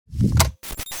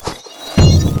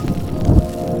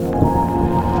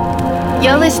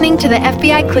You're listening to the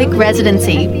FBI Click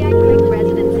Residency.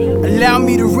 Allow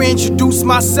me to reintroduce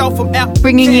myself. I'm out.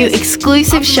 Bringing you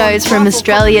exclusive shows from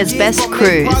Australia's best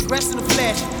crews.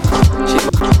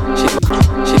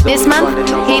 This month,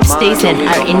 Heaps Decent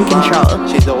are in control.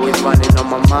 She's always running on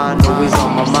my mind, always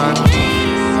on my mind.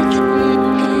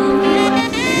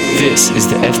 This is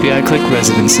the FBI Click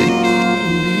Residency.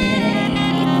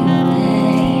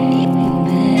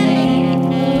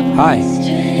 Hi,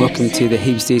 welcome to the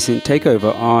Heaps Decent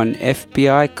takeover on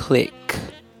FBI Click.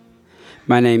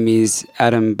 My name is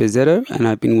Adam Bizzetto and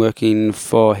I've been working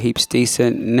for Heaps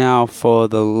Decent now for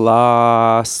the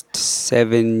last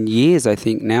 7 years, I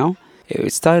think now.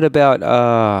 It started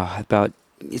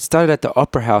it started at the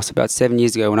Opera House about 7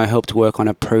 years ago when I helped work on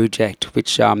a project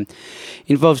which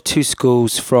involves two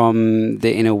schools from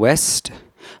the inner west,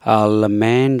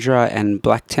 Lamandra and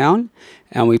Blacktown.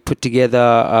 And we put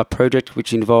together a project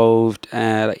which involved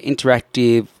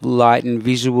interactive light and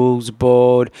visuals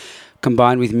board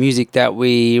combined with music that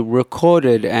we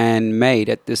recorded and made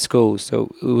at the school. So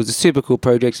it was a super cool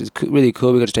project. It was really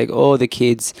cool. We got to take all the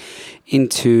kids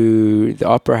into the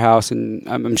Opera House, and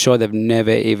I'm sure they've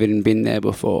never even been there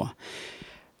before.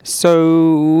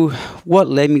 So what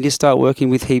led me to start working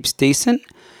with Heaps Decent?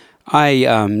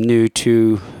 I knew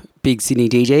two big Sydney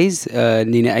DJs,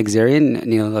 Nina Axarian,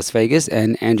 Neil Las Vegas,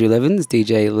 and Andrew Levins,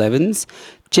 DJ Levins,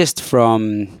 just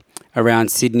from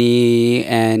around Sydney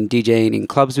and DJing in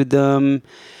clubs with them.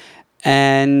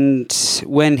 And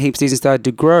when Heaps Decent started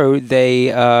to grow, they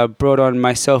brought on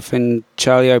myself and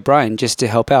Charlie O'Brien just to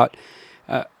help out.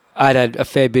 I'd had a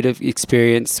fair bit of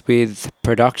experience with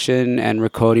production and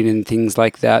recording and things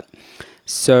like that.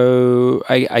 So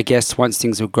I guess once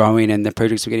things were growing and the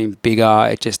projects were getting bigger,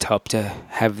 it just helped to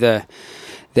have the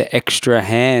extra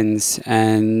hands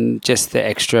and just the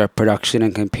extra production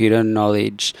and computer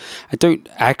knowledge. I don't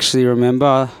actually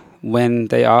remember when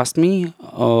they asked me,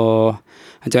 or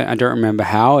I don't remember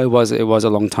how. It was a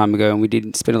long time ago, and we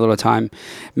did spend a lot of time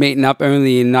meeting up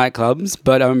only in nightclubs.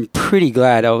 But I'm pretty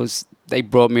glad they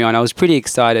brought me on. I was pretty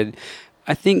excited.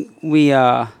 I think we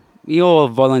all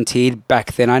volunteered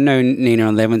back then. I know Nina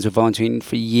and Levins were volunteering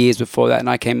for years before that, and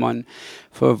I came on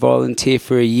for a volunteer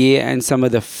for a year. And some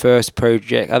of the first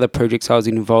other projects I was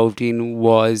involved in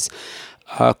was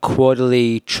a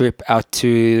quarterly trip out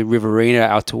to Riverina,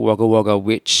 out to Wagga Wagga,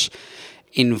 which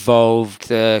involved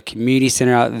the community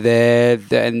centre out there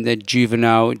and the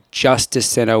juvenile justice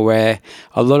centre, where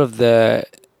a lot of the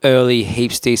early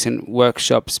Heaps Decent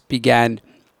workshops began.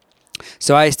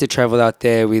 So I used to travel out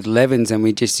there with Levins, and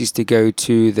we just used to go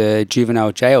to the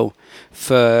juvenile jail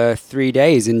for 3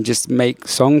 days and just make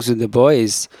songs with the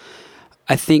boys.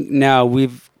 I think now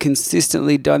we've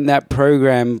consistently done that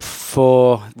program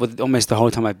for almost the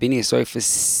whole time I've been here. So for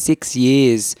 6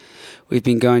 years, we've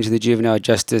been going to the Juvenile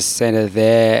Justice Centre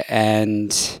there,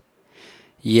 and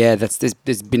yeah,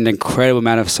 there's been an incredible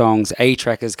amount of songs.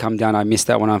 A-Track has come down. I missed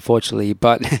that one, unfortunately,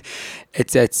 but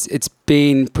it's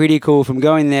been pretty cool from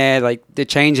going there. Like the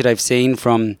change that I've seen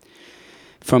from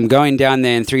going down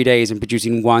there in 3 days and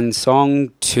producing one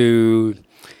song to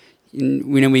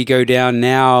when we go down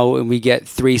now and we get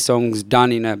 3 songs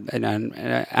done in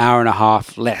an hour and a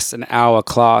half, less an hour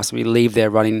class. We leave there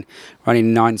running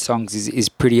 9 songs is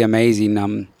pretty amazing.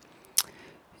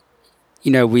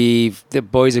 The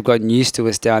boys have gotten used to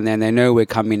us down there, and they know we're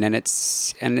coming, and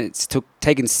it's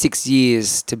taken 6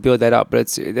 years to build that up.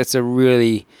 But that's a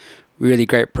really, really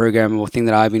great program or thing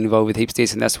that I've been involved with Heaps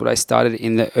Decent, and that's what I started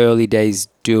in the early days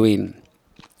doing.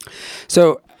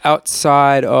 So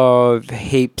outside of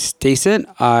Heaps Decent,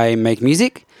 I make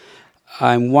music.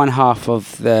 I'm one half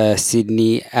of the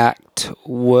Sydney act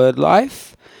Word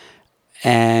Life,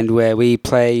 and where we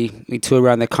tour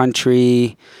around the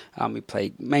country. We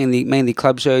play mainly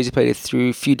club shows. We played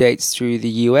a few dates through the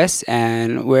US,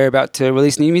 and we're about to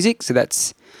release new music, so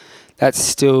that's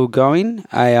still going.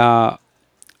 I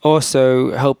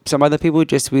also help some other people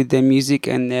just with their music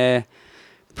and their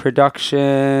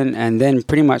production, and then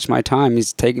pretty much my time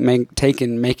is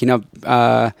making up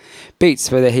beats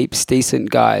for the Heaps Decent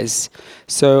guys.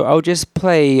 So I'll just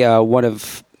play one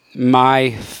of my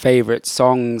favorite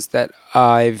songs that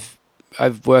I've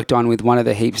worked on with one of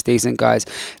the Heaps Decent guys.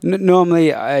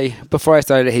 Normally, before I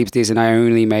started at Heaps Decent, I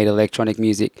only made electronic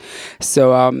music.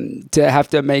 So to have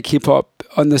to make hip-hop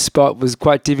on the spot was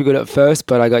quite difficult at first,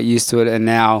 but I got used to it, and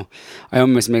now I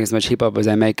almost make as much hip-hop as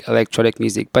I make electronic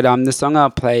music. But the song I'll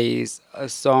play is a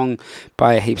song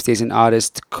by a Heaps Decent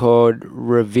artist called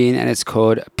Ravin, and it's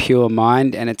called Pure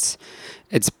Mind, and it's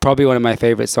probably one of my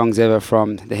favorite songs ever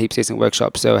from the Heaps Decent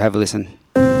workshop, so have a listen.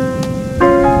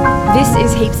 This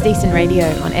is Heaps Decent Radio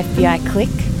on FBI Click.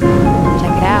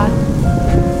 Check it out.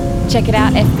 Check it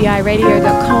out,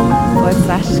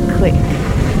 fbiradio.com/click.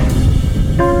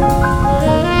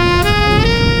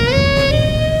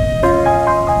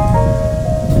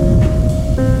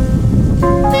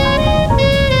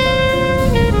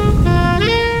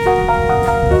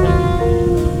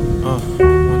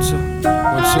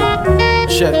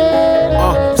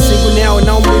 Single now and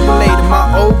I'm moving later.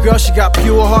 My old girl, she got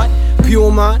pure heart,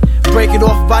 pure mind. Break it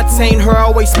off if I attain her, I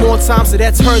waste more time, so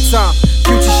that's her time.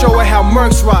 Future show her how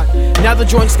Mercs rock. Now the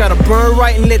joints gotta burn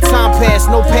right and let time pass,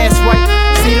 no pass right.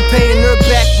 See the pain in her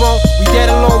backbone. We dead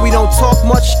alone, we don't talk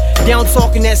much. Down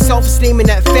talking that self-esteem and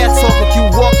that fat talk. If you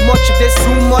walk much, if there's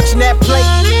too much in that plate,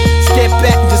 step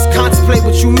back and just contemplate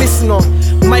what you missing on.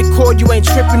 Mic cord you ain't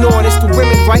tripping on, it's the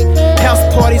women, right? House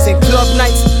parties and club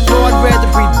nights. No, I'd rather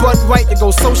breathe Bud Right than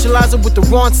go socializing with the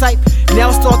wrong type. Now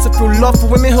I start to feel love for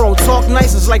women who don't talk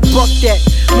nice. It's like buck that.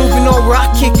 Moving on where I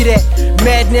kick it at.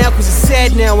 Mad now cause it's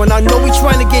sad now, and I know we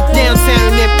trying to get downtown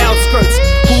in them outskirts.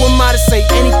 Who am I to say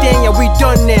anything? Yeah, we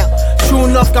done now. True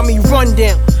enough got me run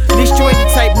down. This joint the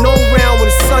type no round when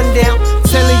the sun down.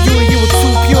 Telling you that you were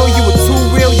too pure, you were too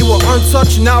real, you were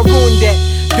untouched, and I ruined that.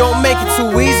 Don't make it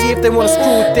too easy if they wanna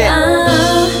screw with that.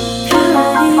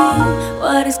 Purity,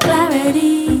 what is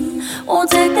clarity? Won't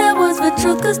take that words for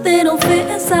truth cause they don't fit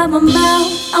inside my mouth.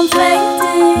 I'm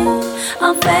fading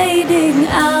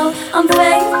out. I'm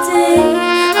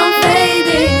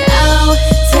fading out.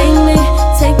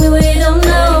 Take me where you don't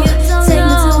know. Take me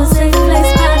to a safe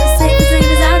place, by the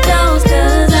safest as outdoors.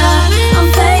 Cause I'm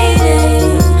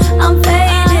fading out. I'm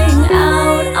fading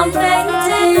out.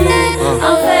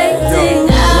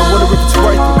 And I wonder if it's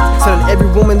worth it. Telling every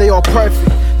woman they all perfect.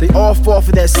 They all fall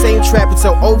for that same trap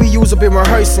until overuse. I've been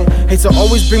rehearsing. Hate to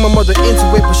always bring my mother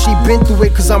into it, but she been through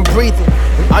it cause I'm breathing.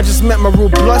 And I just met my real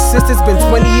blood sister. It's been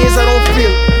 20 years, I don't feel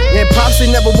it. Man, pops, they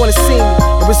never wanna see me.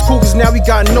 It was cool cause now we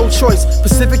got no choice.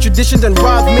 Pacific tradition done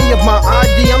robbed me of my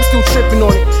ID, I'm still tripping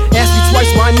on it. Ask me twice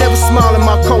why I never smile in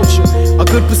my culture. A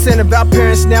good percent of our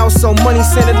parents now are so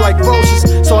money-centered like vultures.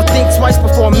 So I think twice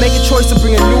before I make a choice to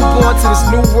bring a newborn to this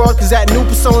new world. Cause that new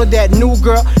persona, that new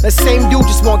girl, that same dude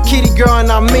just want kitty girl,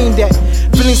 and I mean that.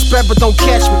 Feeling spread but don't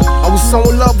catch me. I was so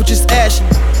in love with just Ashley.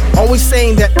 Always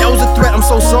saying that L was a threat, I'm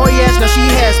so sorry Ash, now she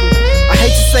has me. I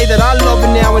hate to say that I love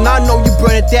her now, and I know you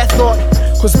burn at that thought.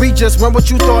 Cause we just weren't what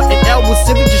you thought, and L was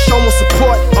simply just show more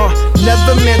support.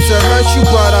 Never meant to hurt you,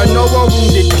 but I know I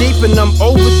wounded deep, and I'm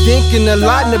overthinking a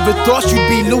lot. Never thought you'd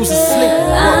be losing sleep.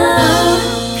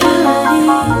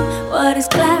 Purity, what is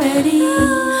clarity?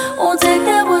 Won't take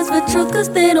that words for truth cause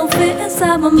they don't fit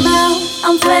inside my mouth.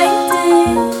 I'm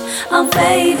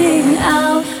fading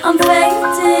out. I'm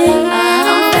fading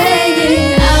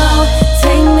out.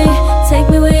 Take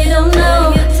me where you don't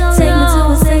know. Take me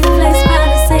to a safe place, by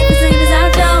the safest as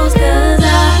outdoors. Cause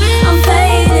I'm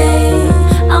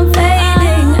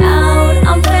fading out.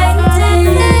 I'm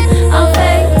fading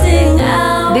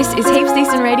out. This is Heaps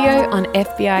Decent Radio on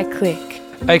FBI Click.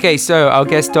 Okay, so our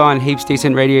guest on Heaps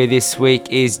Decent Radio this week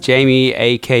is Jamie,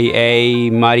 aka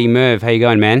Mighty Merv. How you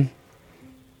going, man?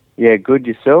 Yeah, good.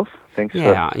 Yourself? Thanks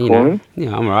for calling.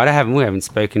 Yeah, I'm alright. We haven't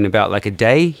spoken about like a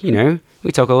day. You know,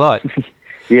 we talk a lot.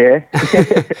 Yeah.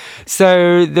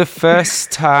 So the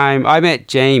first time I met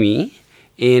Jamie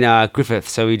in Griffith,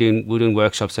 so we're doing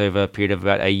workshops over a period of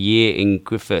about a year in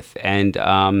Griffith, and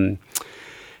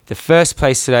the first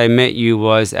place that I met you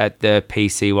was at the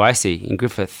PCYC in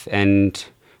Griffith. And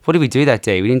what did we do that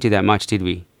day? We didn't do that much, did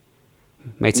we?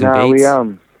 Made some beats.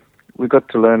 We got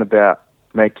to learn about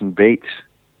making beats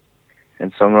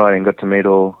and songwriting. Got to meet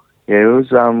all. Yeah, it was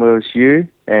you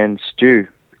and Stu,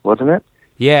 wasn't it?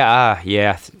 Yeah,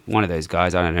 one of those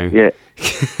guys, I don't know. Yeah.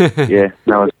 Yeah,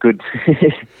 no, it's good.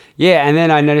 Yeah, and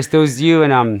then I noticed there was you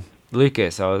and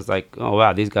Lucas. I was like, oh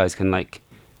wow, these guys can do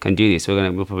this.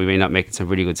 We'll probably end up making some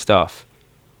really good stuff.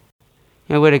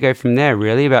 You know, where to go from there,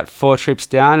 really? About 4 trips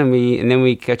down, and then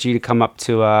we got you to come up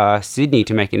to Sydney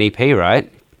to make an EP, right?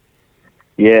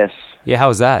 Yes. Yeah, how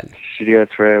was that? Studio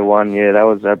 301, yeah, that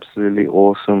was absolutely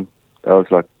awesome. That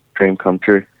was like dream come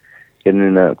true. Getting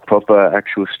in a proper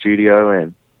actual studio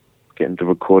and getting to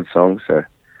record songs. So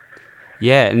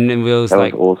yeah, and then we was that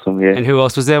like was awesome. Yeah. And who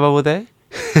else was there while we were there?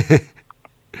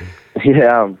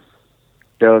 Yeah,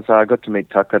 I got to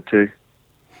meet Tucker too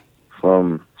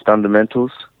from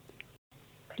Fundamentals.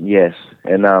 Yes,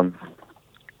 and I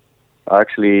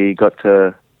actually got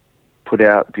to put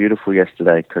out Beautiful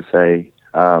yesterday because they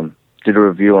did a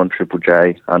review on Triple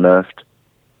J Unearthed.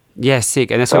 Yeah,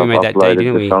 sick. And that's what we made that day,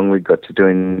 didn't we? The song we got to do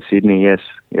in Sydney, yes.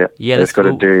 Yeah, yeah, that's cool.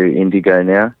 Got to do Indigo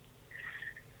now.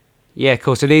 Yeah,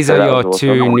 cool. So these are your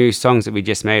 2 new songs that we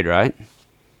just made, right?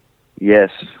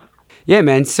 Yes. Yeah,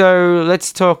 man. So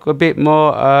let's talk a bit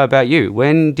more about you.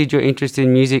 When did your interest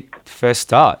in music first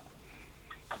start?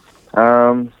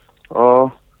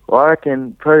 Well, I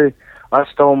reckon probably I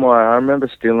remember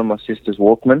stealing my sister's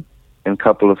Walkman and a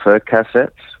couple of her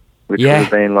cassettes, which would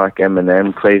have been like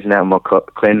Eminem, cleaning out my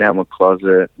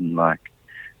closet, and like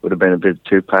would have been a bit of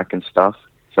Tupac and stuff.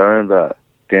 So I remember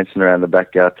dancing around the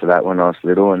backyard to that when I was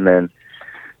little, and then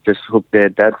just hooked there.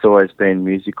 Dad's always been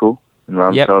musical, and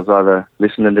so I was either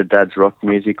listening to Dad's rock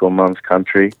music or Mum's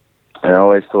country, and I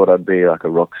always thought I'd be like a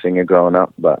rock singer growing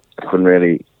up, but I couldn't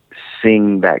really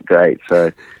sing that great,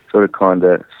 so sort of kind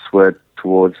of swerved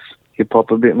towards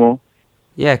hip-hop a bit more.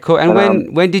 Yeah, cool.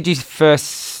 And when did you first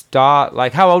start?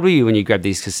 Like, how old were you when you grabbed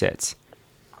these cassettes?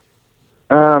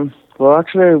 Well,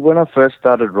 actually, when I first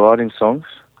started writing songs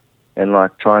and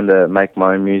like trying to make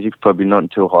my own music, probably not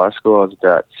until high school. I was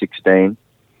about 16. And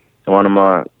one of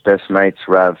my best mates,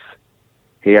 Rav,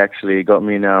 he actually got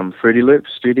me in Fruity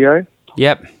Loops studio.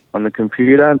 Yep. On the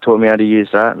computer and taught me how to use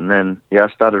that. And then, I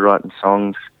started writing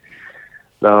songs.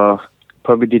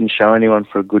 Probably didn't show anyone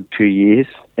for a good 2 years,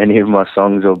 any of my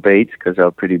songs or beats, because they were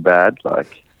pretty bad.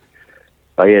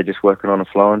 Just working on the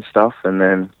flow and stuff. And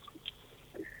then,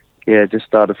 just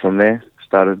started from there.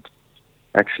 Started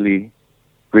actually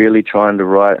really trying to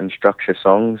write and structure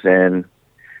songs, and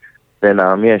then,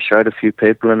 showed a few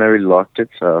people and they really liked it.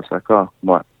 So I was like,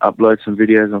 might upload some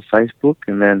videos on Facebook.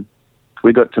 And then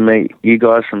we got to meet you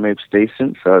guys from Heaps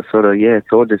Decent. So it's sort of,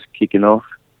 it's all just kicking off.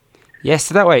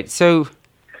 Yes,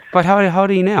 but how old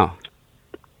are you now?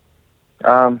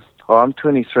 I'm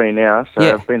 23 now, so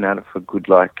I've been at it for a good,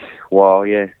 while,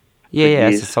 Yeah,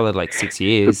 it's a solid, 6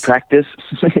 years. Good practice.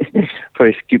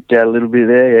 Probably skipped out a little bit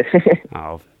there,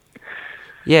 Oh.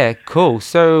 Yeah, cool.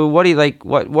 So what do you like,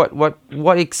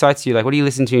 what excites you? Like, what do you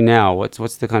listen to now?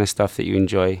 What's the kind of stuff that you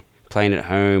enjoy playing at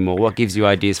home, or what gives you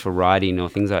ideas for writing or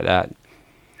things like that?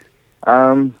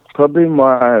 Probably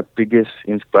my biggest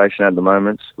inspiration at the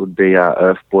moment would be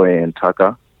Earth Boy and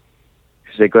Tucker.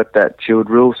 Because they got that chilled,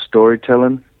 real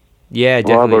storytelling. Yeah,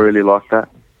 definitely. I really like that.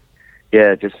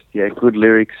 Yeah, just good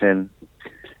lyrics and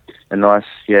nice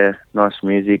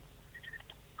music.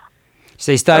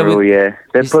 So you started with...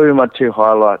 They're probably my two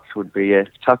highlights would be,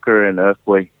 Tucker and Earth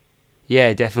Boy.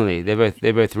 Yeah, definitely.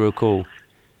 They're both real cool.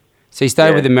 So you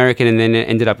started with American and then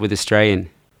ended up with Australian.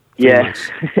 Yeah.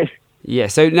 Yeah,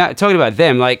 so now talking about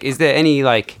them, is there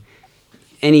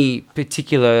any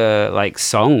particular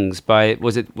songs by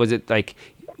was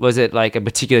it like a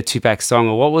particular Tupac song,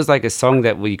 or what was a song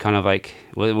that we kind of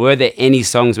were there any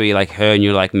songs where you heard and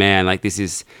you're like, man, this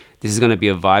is going to be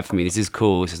a vibe for me, this is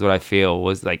cool, this is what I feel?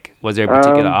 Was there a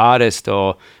particular artist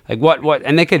or what,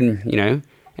 and they could,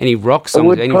 any rock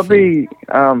songs? It would probably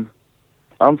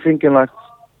I'm thinking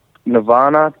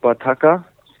Nirvana by Tucker.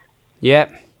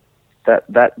 Yeah.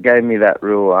 That gave me that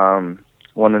real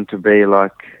wanting to be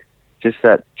just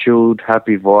that chilled,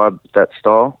 happy vibe, that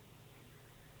style,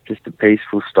 just a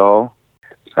peaceful style.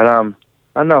 And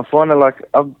I don't know, I find it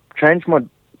I've changed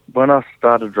when I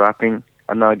started rapping.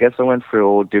 I know, I guess I went through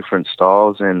all different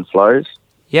styles and flows.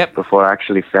 Yep. Before I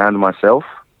actually found myself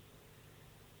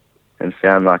and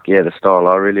found the style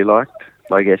I really liked.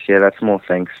 I guess that's more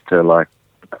thanks to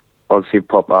Aussie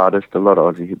hip hop artists. A lot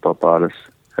of Aussie hip hop artists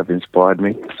have inspired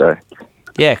me. So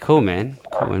yeah, cool, man.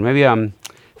 Cool, and maybe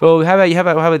well, how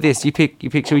about this? You pick.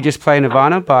 Should we just play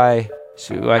Nirvana by?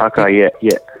 Okay,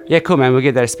 yeah. Yeah, cool, man. We'll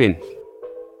give that a spin.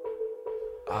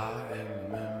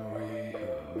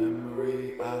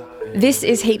 This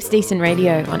is Heaps Decent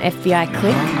Radio on FBI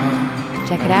Click.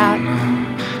 Check it out.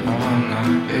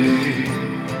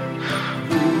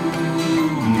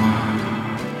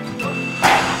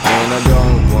 And I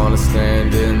don't wanna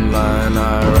stand in line.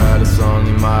 I write a song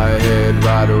in my head,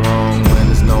 right or wrong. When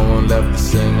there's no one left to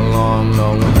sing along, no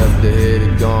one left to hit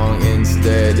it gong.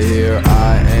 Instead, here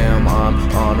I am, I'm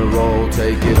on a roll,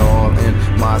 take it all in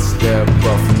my step.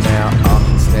 But for now,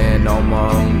 I'll stand on my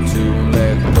own to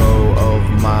let go of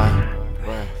my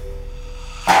breath.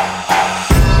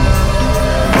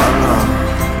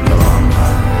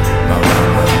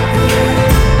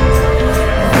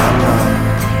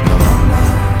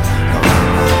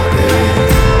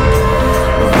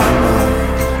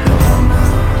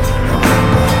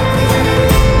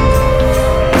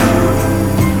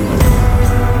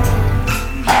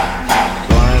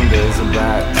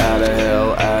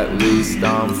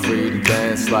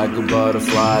 Like a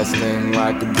butterfly, sting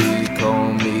like a bee.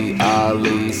 Call me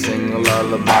Ali, sing a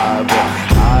lullaby. But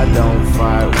I don't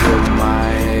fight with my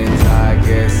hands, I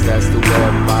guess that's the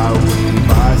web I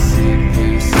weave. I see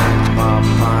peace in my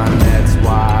mind, that's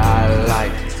why I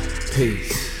like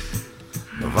peace.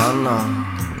 Nirvana,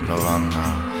 Nirvana,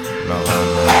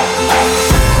 Nirvana.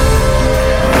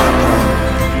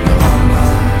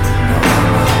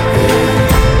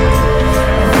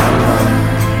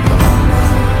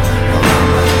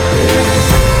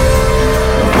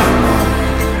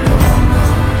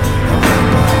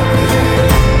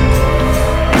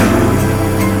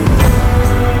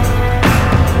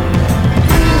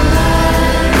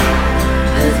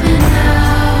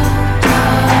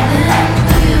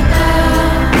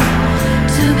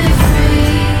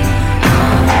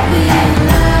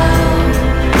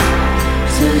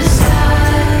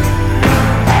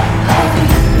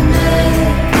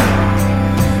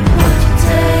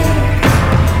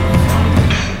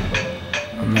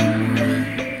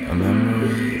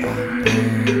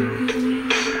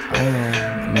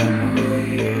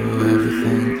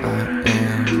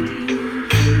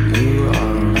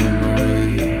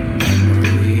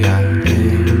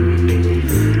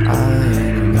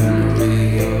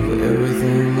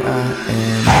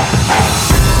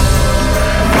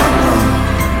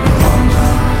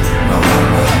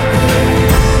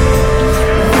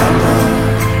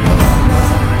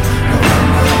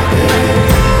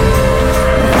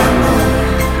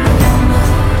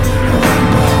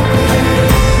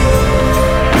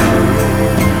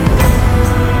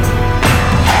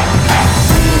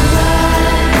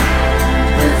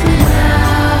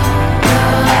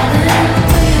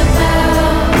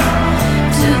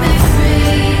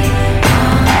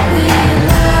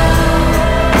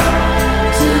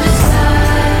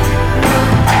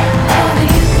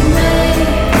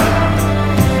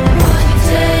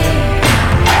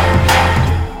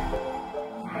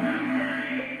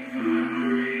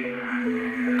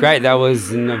 Great, that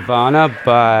was Nirvana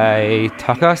by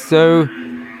Tucker. So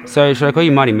should I call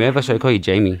you Mighty Merv or should I call you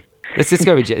Jamie? Let's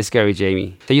go with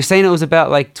Jamie. So you're saying it was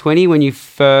about like 20 when you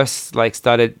first like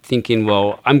started thinking,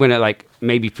 well, I'm gonna like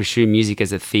maybe pursue music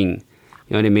as a thing.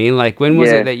 You know what I mean? Like when was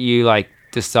it that you like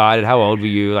decided? How old were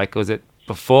you? Like was it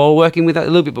before working with us? A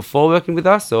little bit before working with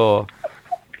us, or?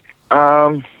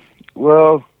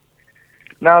 Well,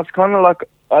 no, it's kind of like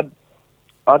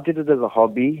I did it as a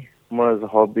hobby. More as a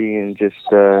hobby, and just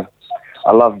I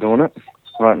love doing it,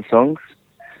 writing songs.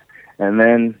 And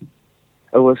then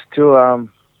it was to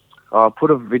I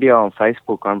put a video on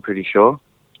Facebook, I'm pretty sure.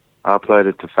 I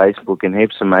uploaded it to Facebook, and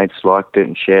heaps of mates liked it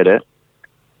and shared it.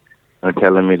 They're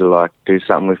telling me to like do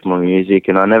something with my music,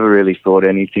 and I never really thought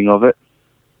anything of it.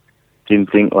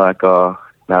 Didn't think like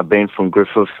being from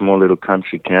Griffith, small little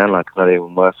country town, like not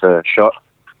even worth a shot.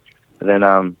 But then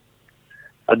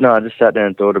I don't know, I just sat there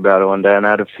and thought about it one day, and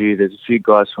there's a few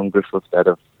guys from Griffith that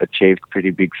have achieved pretty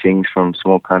big things from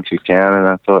small country town, and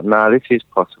I thought, this is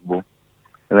possible.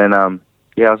 And then, I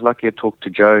was lucky to talk to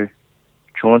Jo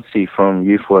Chauncey from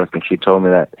Youth Work, and she told me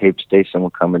that Heaps Decent were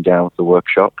coming down with the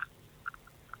workshop.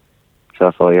 So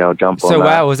I thought, I'll jump on that. So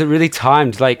wow, was it really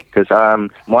timed? Like, because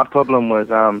my problem was,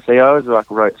 I always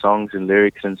like wrote songs and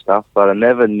lyrics and stuff, but I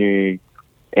never knew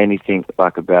anything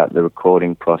like about the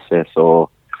recording process or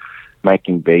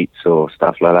making beats or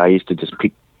stuff like that. I used to just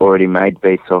pick already made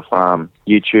beats off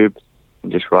YouTube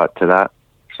and just write to that.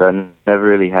 So I never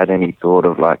really had any thought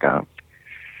of like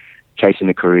chasing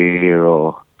a career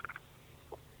or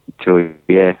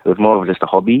it was more of just a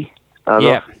hobby.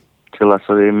 Till I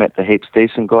sort of met the Heaps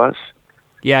Decent guys.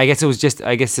 Yeah, I guess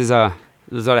there's a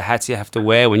lot of hats you have to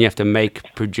wear when you have to make,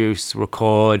 produce,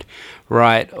 record,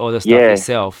 write all the stuff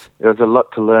yourself. There was a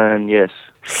lot to learn, yes.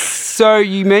 So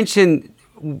you mentioned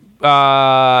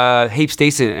Heaps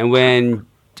Decent, and when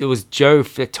it was Joe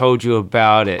that told you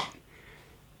about it,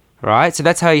 right? So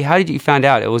that's how did you find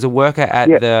out? It was a worker at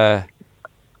the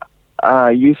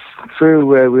youth through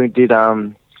where we did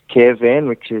Caravan,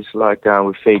 which is like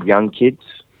we feed young kids.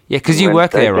 Yeah, because you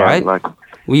work there, right?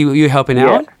 Were you helping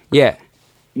out? Yeah.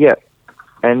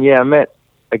 And I met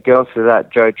a girl through that,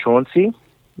 Jo Chauncey.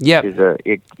 Yeah, she's a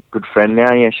good friend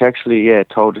now. Yeah, she actually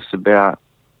told us about.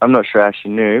 I'm not sure how she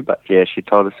knew, but she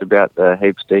told us about the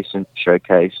Heaps Decent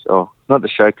showcase, or not the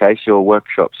showcase, your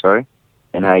workshop, sorry,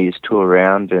 and how you used to tour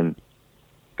around and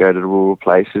go to the rural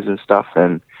places and stuff,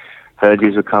 and heard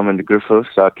you were coming to Griffith,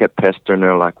 so I kept pestering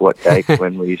her, like, what date,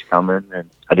 when were you coming, and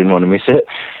I didn't want to miss it,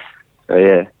 so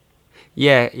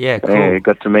Yeah, cool. Yeah,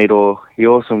 got to meet all the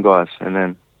awesome guys, and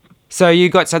then... So you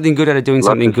got something good out of doing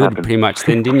something good, pretty much,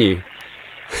 then, didn't you?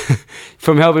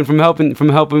 from helping with from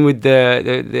helping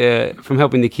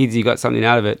the kids, you got something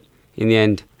out of it in the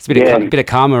end. It's a bit of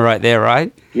karma right there,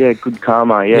 right? Yeah, good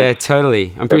karma. Yeah, yeah,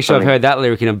 totally. I'm pretty sure I've heard that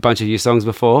lyric in a bunch of your songs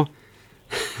before.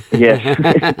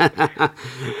 Yeah.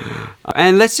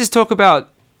 And let's just talk about.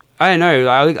 I don't know.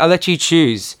 I'll let you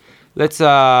choose. Let's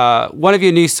one of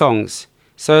your new songs.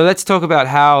 So let's talk about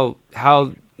how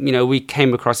we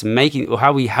came across making, or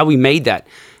how we made that.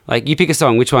 Like, you pick a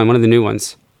song. Which one? One of the new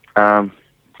ones.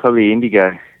 Probably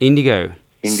Indigo. Indigo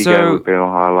would be a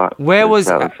highlight.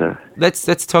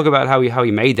 Let's talk about how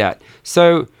we made that.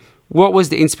 So, what was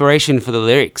the inspiration for the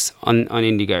lyrics on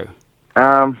Indigo?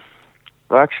 Well,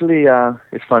 actually,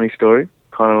 it's a funny story.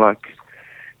 Kind of like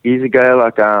years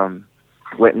ago,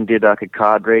 went and did like a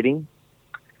card reading.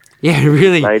 Yeah,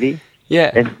 really. Lady.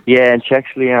 Yeah. And she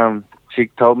actually she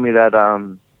told me that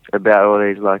about all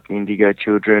these like indigo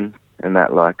children, and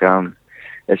that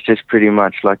it's just pretty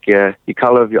much like your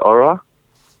colour of your aura.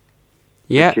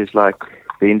 Yeah. Which is like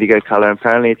the indigo colour.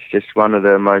 Apparently it's just one of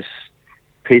the most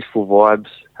peaceful vibes,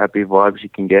 happy vibes you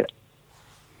can get.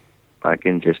 like,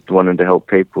 and just wanted to help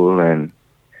people and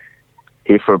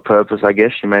here for a purpose, I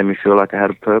guess. She made me feel like I had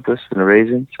a purpose and a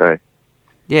reason. So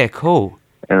yeah, cool.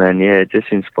 And then it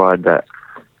just inspired that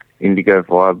indigo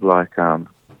vibe. Like,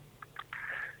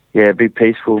 be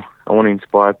peaceful. I want to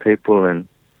inspire people and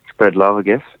spread love, I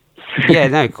guess. Yeah,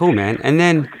 no, cool, man. And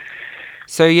then,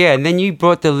 and then you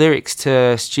brought the lyrics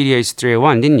to Studios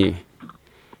 301, didn't you?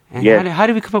 And how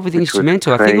did we come up with the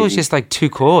instrumental? I think it was just like 2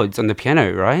 chords on the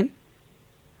piano, right?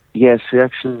 Yes, we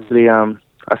actually, I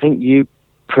think you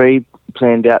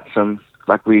planned out some,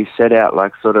 like we set out,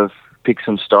 like sort of pick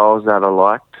some styles that I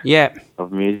liked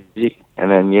of music. And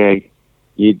then, you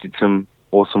did some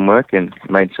awesome work and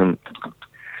made some,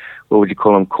 what would you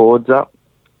call them, chords up.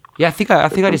 Yeah, I think I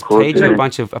just played you a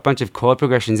bunch of chord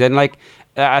progressions, and like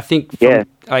I think from,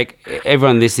 like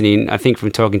everyone listening, I think from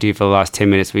talking to you for the last 10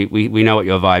 minutes, we know what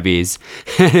your vibe is.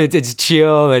 It's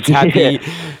chill, it's happy.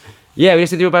 We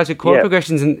just do a bunch of chord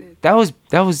progressions, and that was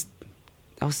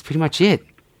pretty much it,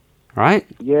 right?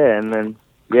 Yeah, and then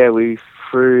we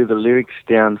threw the lyrics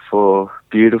down for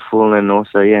Beautiful, and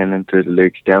also and then threw the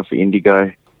lyrics down for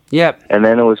Indigo. Yep. And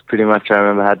then it was pretty much, I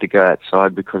remember I had to go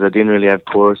outside because I didn't really have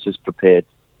choruses prepared.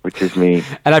 Which is me.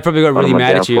 And I probably got really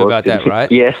mad at you about that,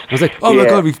 right? Yes. I was like, oh my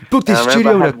God, we've booked this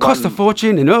studio and it cost a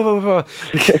fortune and I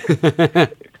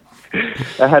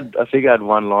think I had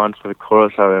one line for the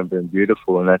chorus, I remember, in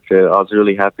Beautiful, and that's it. I was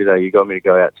really happy that you got me to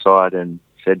go outside and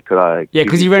said, could I... Yeah,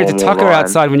 because you ran into Tucker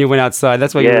outside when you went outside.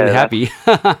 That's why you're really happy.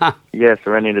 Yes, I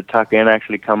ran into Tucker and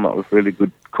actually come up with really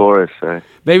good chorus. So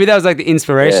maybe that was like the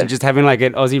inspiration, just having like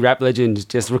an Aussie rap legend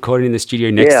just recording in the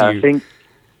studio next to you.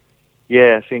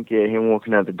 I think him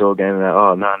walking out the door going,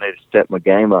 oh, no, I need to step my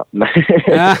game up.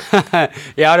 I'd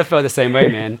have felt the same way,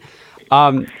 man.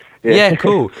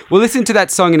 Cool. We'll listen to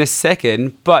that song in a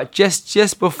second, but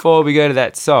just before we go to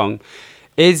that song,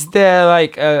 is there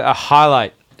like a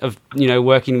highlight of,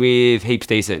 working with Heaps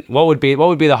Decent? What would be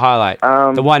the highlight?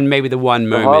 The one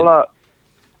moment.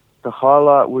 The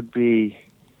highlight would be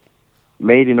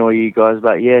meeting all you guys,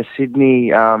 but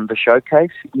Sydney, the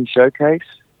Sydney Showcase.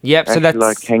 Yep, so that's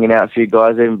like hanging out with you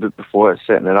guys even before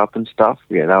setting it up and stuff.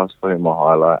 Yeah, that was probably my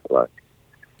highlight. Like,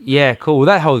 yeah, cool. Well,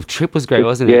 that whole trip was great,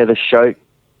 wasn't it?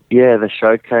 Yeah, the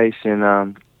showcase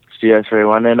in Studio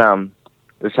 301, and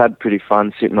it was had pretty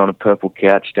fun sitting on a purple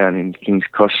couch down in King's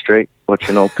Cross Street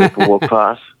watching all people walk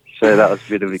past. So that was a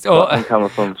bit of excitement coming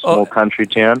from a small country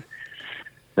town.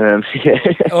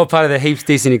 All part of the Heaps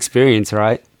Decent experience,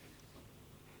 right?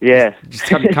 Yeah, just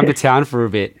come to town for a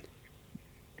bit.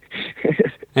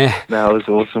 Yeah. No, it was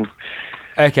awesome.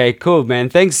 Okay, cool, man.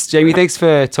 Thanks, Jamie. Thanks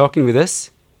for talking with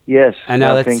us. Yes. And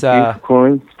now let's. Thank you for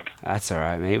calling. That's all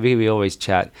right, mate. We always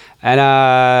chat.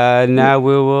 And now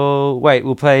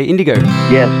we'll play Indigo.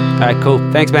 Yes. All right, cool.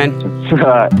 Thanks, man. All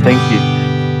right, thank you.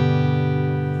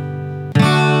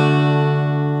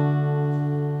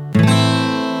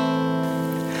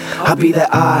 I'll be the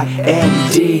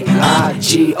INDIGO.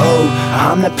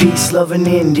 I'm the peace-loving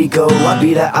indigo. I'll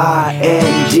be the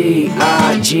INDIGO.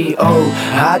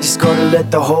 I just gotta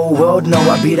let the whole world know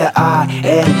I'll be the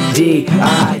INDIGO.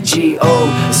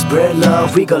 Spread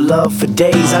love, we got love for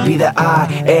days. I'll be the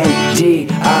INDIGO.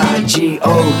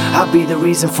 I'll be the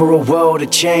reason for a world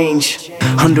of change.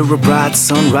 Under a bright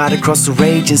sun, right across the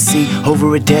raging sea,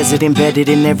 over a desert embedded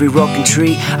in every rock and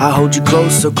tree. I hold you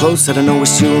close, so close that I know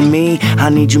it's you and me. I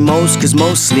need you most, cause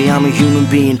mostly I'm a human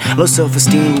being. Low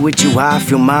self-esteem, but with you I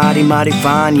feel mighty, mighty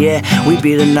fine. Yeah, we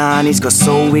be the 90s, got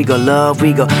soul, we got love,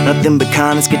 we got nothing but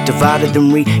kindness. Get divided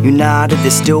then reunited,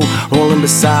 they're still rolling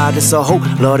beside us. A whole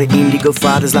lot of indigo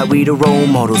fighters like we the role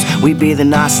models. We be the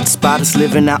nicest spotters,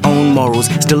 living our own morals.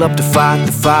 Still up to fight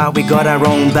the fight, we got our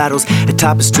own battles. The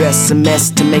type of stress and mess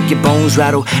to make your bones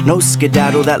rattle. No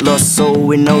skedaddle, that lost soul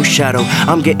with no shadow.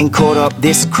 I'm getting caught up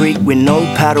this creek with no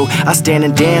paddle. I stand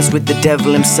and dance with the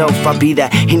devil himself. I'll be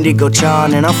that indigo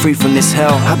child and I'm free from this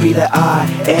hell. I'll be the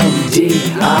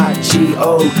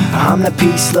INDIGO. I'm the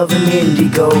peace-loving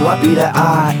indigo. I'll be the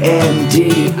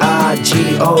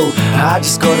INDIGO. I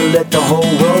just gotta let the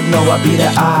whole world know I'll be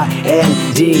the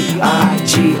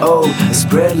INDIGO.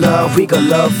 Spread love, we got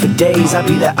love for days. I'll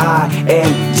be the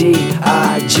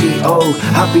INDIGO.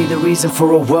 I'll be the reason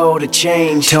for a world of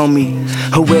change. Tell me,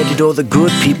 where did all the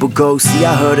good people go? See,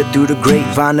 I heard it through the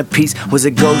grapevine. The peace was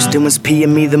a ghost and was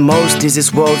peeing me the most? Is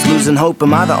this world's losing hope?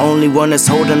 Am I the only one that's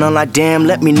holding on like damn?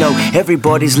 Let me know.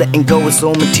 Everybody's letting go, it's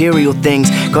all material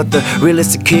things. Got the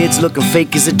realistic kids looking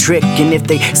fake as a trick. And if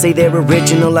they say they're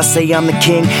original, I say I'm the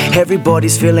king.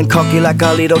 Everybody's feeling cocky like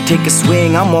Ali, don't take a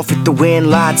swing. I'm off with the wind,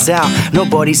 lights out,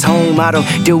 nobody's home. I don't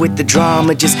deal with the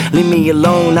drama, just leave me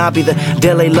alone. I'll be the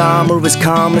Dalai Lama, as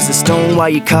calm as a stone. While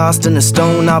you're casting a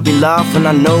stone, I'll be laughing,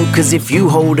 I know. Cause if you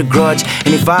hold a grudge,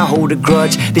 and if I hold a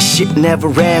grudge, this shit never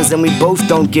ends and we both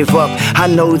don't give up. I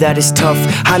know that it's tough,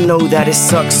 I know that it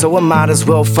sucks, so I might as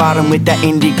well fight 'em with that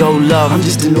indigo love. I'm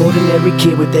just an ordinary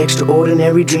kid with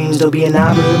extraordinary dreams. There'll be an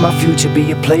armor in my future,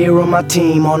 be a player on my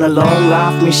team. On a long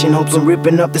life mission, hopes I'm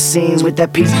ripping up the scenes with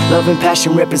that peace, love and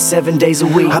passion, repping 7 days a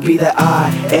week. I'll be the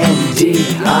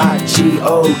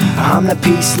INDIGO. I'm the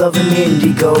peace, love and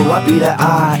indigo. I'll be the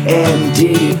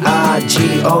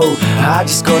INDIGO. I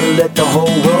just gotta let the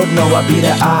whole world know. I'll be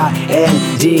the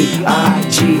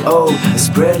INDIGO.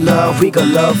 Spread love, we got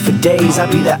love for days.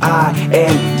 I'll be the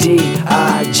INDIGO.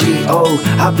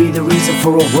 I'll be the reason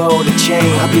for a world to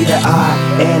change. I'll be the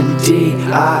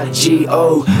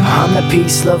INDIGO. I'm the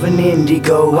peace, love and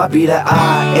indigo. I'll be the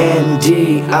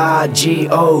INDIGO.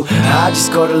 I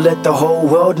just gotta let the whole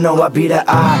world know. I'll be the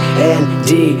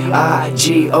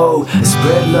INDIGO.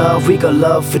 Spread love, we got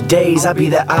love for days. I'll be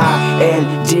the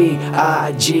INDIGO.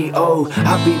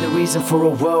 I'll be the reason for a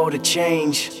world to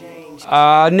change.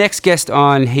 Next guest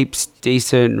on Heaps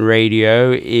Decent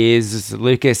Radio is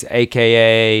Lucas,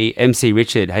 aka MC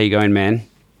Richard. How you going, man?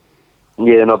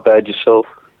 Yeah, not bad. Yourself?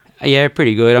 Yeah,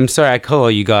 pretty good. I'm sorry I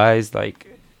call you guys, like,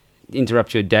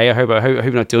 interrupt your day. I hope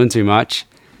you're not doing too much.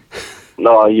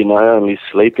 No, only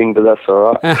sleeping, but that's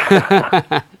all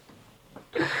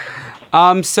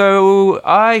right. So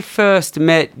I first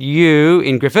met you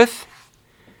in Griffith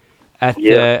at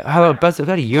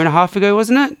about a year and a half ago,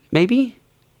 wasn't it? Maybe?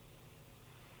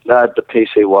 No, at the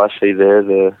PCYC there,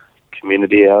 the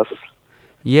community house.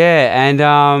 Yeah, and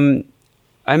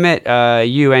I met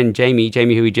you and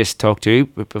Jamie, who we just talked to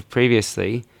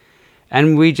previously,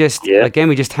 and we just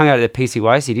hung out at the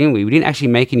PCYC, didn't we? We didn't actually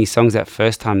make any songs that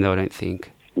first time, though, I don't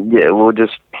think. Yeah, we were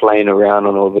just playing around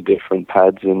on all the different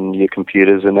pads and your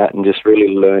computers and that, and just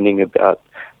really learning about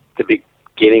the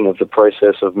beginning of the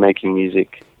process of making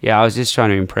music. Yeah, I was just trying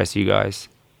to impress you guys.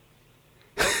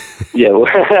 Yeah, well,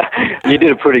 you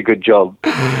did a pretty good job.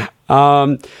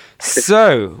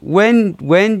 So, when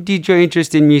did your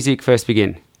interest in music first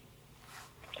begin?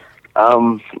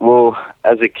 Well,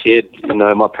 as a kid,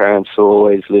 my parents were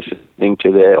always listening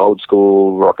to their old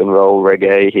school rock and roll,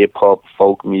 reggae, hip hop,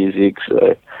 folk music. So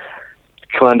it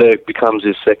kind of becomes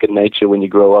this second nature when you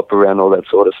grow up around all that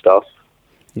sort of stuff.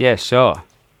 Yeah, sure.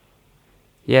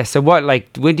 Yeah, so when did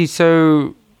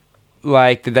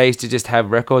they used to just have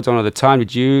records on all the time?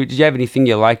 Did you have anything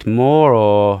you liked more,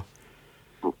 or?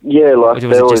 Yeah, like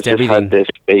they always just had their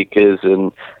speakers,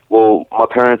 and well, my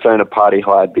parents own a party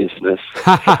hire business.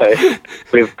 So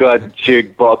we've got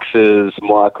jukeboxes,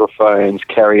 microphones,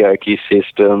 karaoke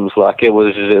systems. Like, it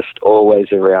was just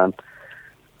always around.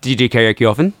 Do you do karaoke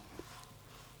often?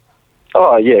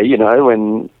 Oh yeah,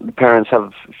 when the parents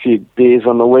have a few beers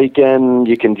on the weekend,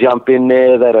 you can jump in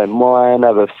there. They don't mind.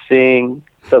 Have a sing.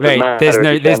 Doesn't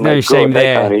matter. There's no shame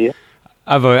there. We've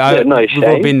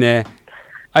all been there.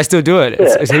 I still do it.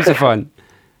 It's heaps of fun.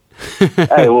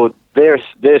 Hey, well, they're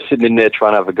sitting in there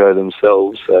trying to have a go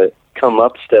themselves. So come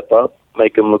up, step up,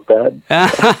 make them look bad.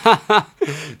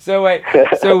 So wait.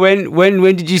 So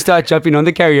when did you start jumping on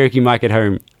the karaoke mic at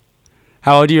home?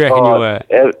 How old do you reckon you were?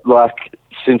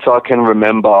 Since I can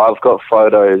remember, I've got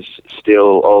photos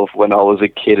still of when I was a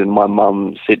kid and my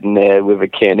mum sitting there with a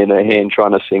can in her hand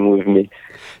trying to sing with me.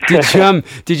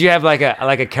 Did you have like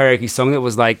a karaoke song that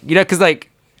was like, because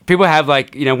like people have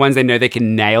like, ones they know they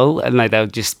can nail and like they'll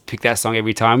just pick that song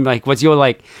every time. Like what are your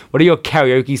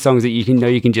karaoke songs that you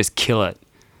can just kill it?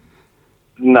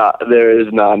 No, there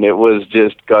is none. It was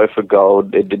just go for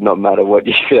gold. It did not matter what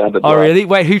you sounded like. Oh really?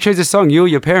 Wait, who chose the song? You or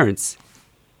your parents?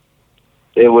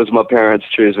 It was my parents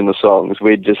choosing the songs.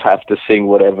 We'd just have to sing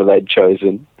whatever they'd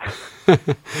chosen.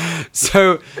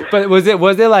 So, but was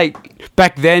there like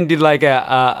back then? Did like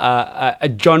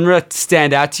a genre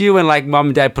stand out to you when like mum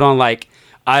and dad put on like,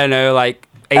 I don't know, like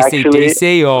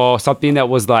AC/DC or something that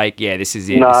was like, yeah, this is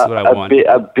it. This is what I want.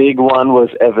 A big one was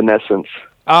Evanescence.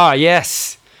 Oh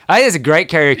yes, I think it's a great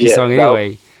karaoke song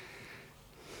anyway.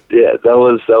 That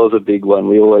was a big one.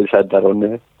 We always had that on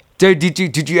there. Dude,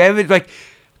 did you ever like?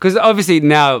 Because obviously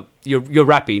now you're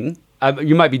rapping.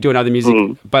 You might be doing other music,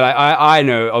 but I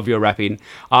know of your rapping.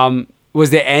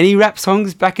 Was there any rap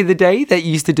songs back in the day that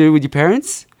you used to do with your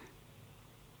parents?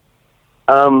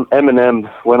 Eminem,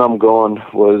 When I'm Gone,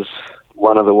 was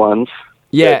one of the ones.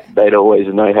 Yeah. They'd always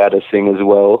know how to sing as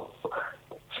well.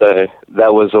 So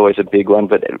that was always a big one.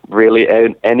 But really,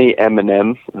 any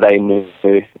Eminem, they knew.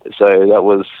 So that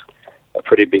was a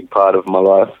pretty big part of my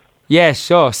life. Yeah,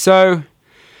 sure. So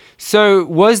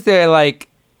was there like,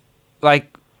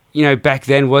 you know, back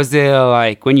then, was there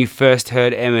like, when you first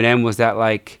heard Eminem, was that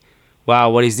like, wow,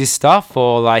 what is this stuff?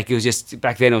 Or like, it was just,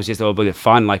 back then it was just a little bit of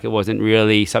fun, like it wasn't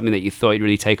really something that you thought you'd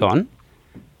really take on?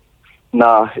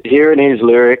 Nah, hearing his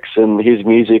lyrics and his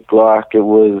music, like, it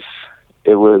was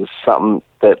something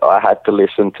that I had to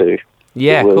listen to.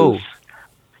 Yeah, cool.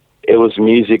 It was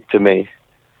music to me.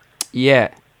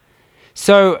 Yeah.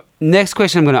 So next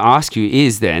question I'm going to ask you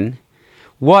is then,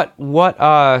 what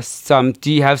are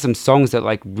do you have some songs that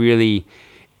like really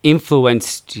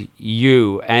influenced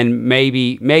you? And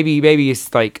maybe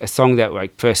it's like a song that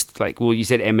like first, like, well, you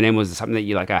said Eminem was something that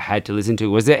you like, I had to listen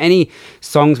to. Was there any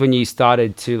songs when you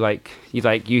started to like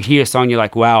you hear a song, you're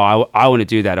like, wow, I want to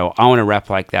do that, or I want to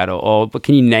rap like that, or but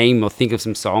can you name or think of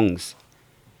some songs?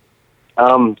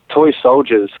 Toy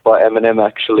Soldiers by Eminem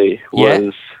actually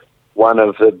was one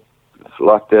of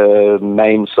the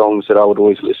main songs that I would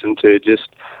always listen to. Just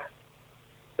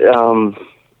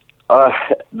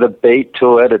the beat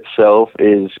to it itself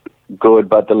is good,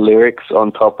 but the lyrics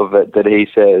on top of it that he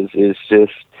says is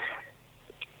just,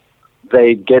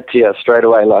 they get to you straight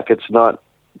away. Like, it's not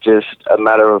just a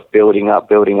matter of building up.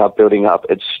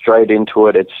 It's straight into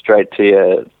it. It's straight to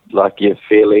you, like your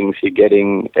feelings. You're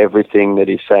getting everything that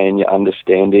he's saying. You're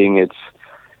understanding.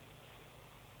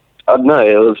 I don't know.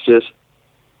 It was just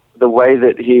the way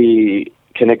that he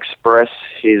can express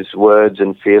his words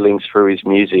and feelings through his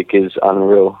music is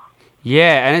unreal.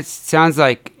 Yeah, and it sounds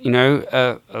like, you know,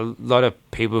 a lot of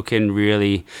people can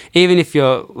really, even if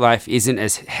your life isn't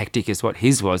as hectic as what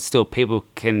his was, still people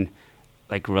can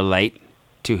like relate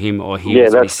to him or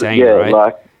hear what he's saying, right?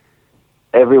 Like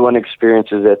everyone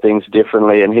experiences their things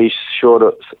differently, and he sort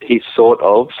of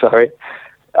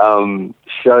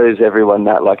shows everyone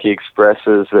that, like, he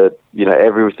expresses that, you know,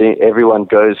 everyone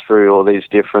goes through all these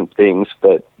different things,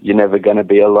 but you're never going to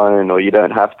be alone, or you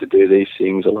don't have to do these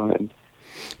things alone.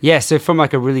 Yeah, so from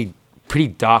like a really pretty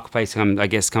dark place, I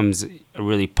guess, comes a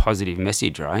really positive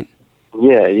message, right?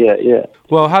 Yeah.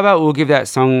 Well, how about we'll give that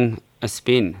song a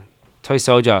spin? Toy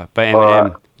Soldier by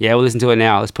Eminem. Yeah, we'll listen to it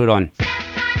now. Let's put it on.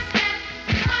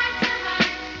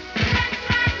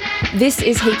 This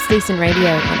is Heaps Decent Radio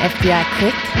on FBI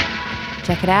Click.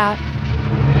 Check it out.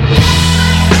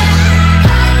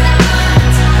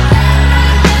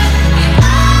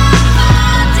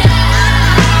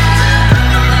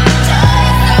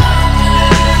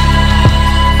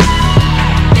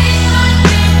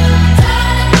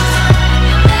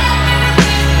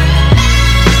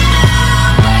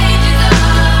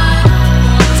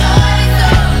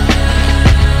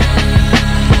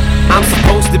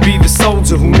 To be the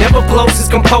soldier who never blows his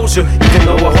composure, even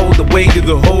though I hold the weight of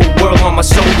the whole world on my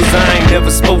shoulders. I ain't never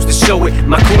supposed to show it,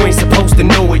 my crew ain't supposed to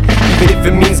know it, even if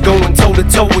it means going toe to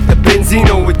toe with the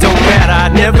Benzino. It don't matter, I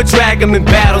never drag them in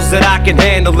battles that I can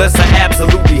handle unless I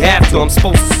absolutely have to. I'm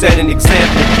supposed to set an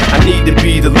example, I need to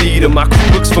be the leader. My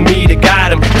crew looks for me to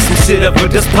guide them. If some shit ever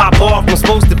just pop off, I'm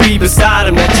supposed to be beside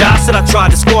him. That Josh said I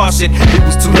tried to squash it, it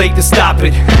was too late to stop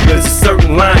it. There's a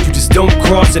certain line you just don't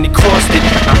cross, and he crossed it.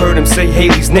 I heard him say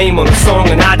Haley's name on the song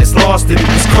and I just lost it. It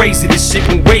was crazy, this shit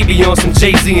went way beyond some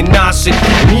Jay-Z and Nas shit.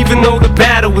 And even though the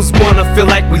battle was won, I feel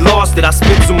like we lost it. I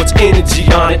spent so much energy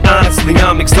on it, honestly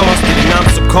I'm exhausted, and I'm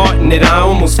so caught in it, I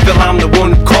almost feel I'm the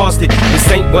one who caused it.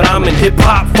 This ain't what I'm in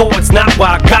hip-hop for, it's not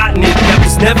why I gotten it. That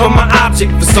was never my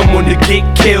object, for someone to get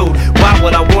killed. Why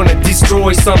would I wanna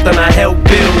destroy something I helped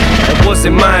build? That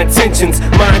wasn't my intentions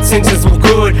were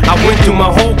good. I went through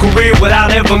my whole career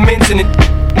without ever mentioning it.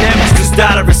 That was just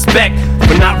out of respect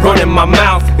for not running my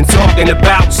mouth and talking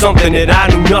about something that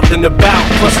I knew nothing about.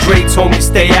 Plus Dre told me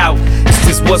stay out, this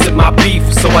just wasn't my beef,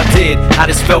 so I did. I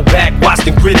just fell back, watched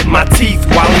and gritted my teeth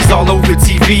while he's all over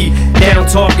TV. Now I'm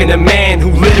talking to a man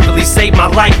who literally saved my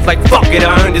life. Like fuck it,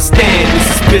 I understand this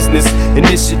is business, and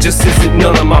this shit just isn't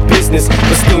none of my business.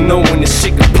 But still knowing this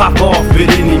shit could pop off at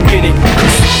any minute.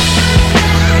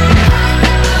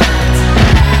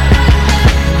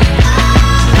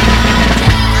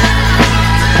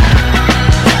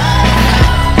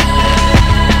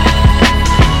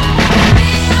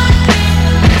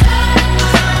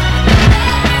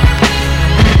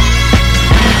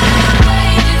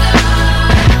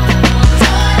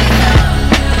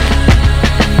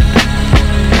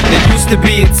 To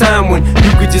be a time when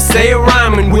you could just say a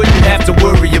rhyme and wouldn't have to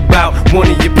worry about one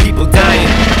of your people dying.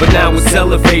 But now it's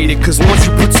elevated, cause once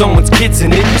you put someone's kids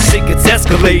in it, shit gets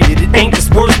escalated. It ain't just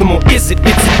worse, the more is it.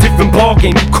 It's a different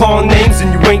ballgame. You calling names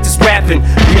and you ain't just rapping.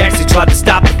 We actually tried to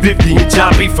stop the 50 and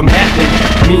job beat from happening.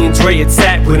 Me and Dre had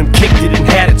sat with him, kicked it and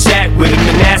had a chat with him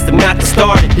and asked him not to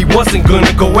start it. He wasn't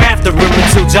gonna go after him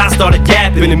until Josh started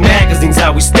gabbing in magazines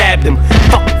how we stabbed him.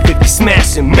 Fuck it, 50,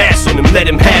 smash him, mash on him, let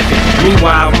him have it.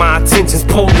 Meanwhile, my attention's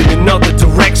pulled in another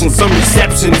direction. Some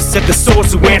receptionist at the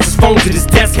source who answers phones at his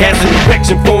desk has an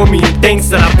erection for me and thinks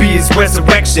that I'll be his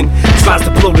resurrection. Tries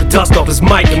to blow the dust off his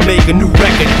mic and make a new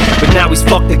record, but now he's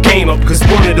fucked the game up, cause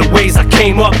one of the ways I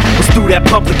came up was through that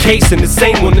publication, the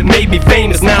same one that made me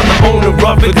famous. Now the owner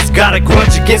of it has got a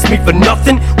grudge against me for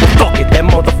nothing. Well, fuck it, that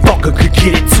motherfucker could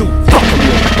get it too. Fuck him,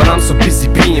 but I'm so busy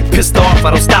being pissed off,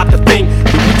 I don't stop to think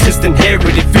that we just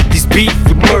inherited 50's beef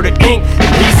with Murder Inc.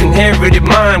 And he's inherited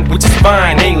mine, which is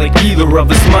fine. Ain't like either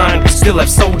of us mine. We still have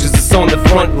soldiers that's on the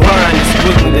front line, that's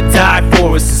willing to die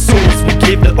for us as soon as we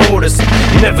give the orders.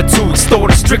 Never to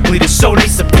extort us, strictly to show they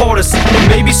support us. Or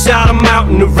maybe shout them out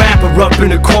in the rapper up in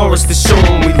the chorus to show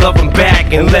them we love them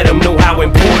back and let them know how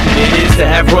important it is to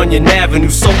have Runyon Avenue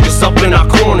soldiers up in our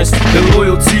corners. The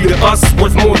loyalty to us is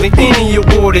worth more than any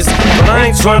award is. But I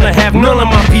ain't trying to have none of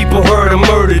my people hurt or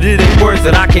murdered. It ain't worth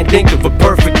it, I can't think of a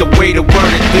perfect way to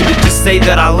word it than to just say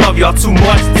that I love y'all too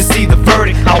much to see the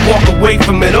verdict. I'll walk away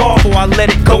from it all before I let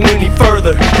it go any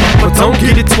further. But don't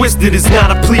get it twisted, it's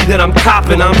not a plea that I'm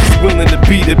copping. I'm just willing to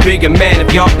be the bigger man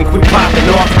if y'all can quit popping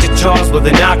off at your jaws with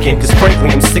a knocking. Cause frankly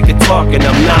I'm sick of talking,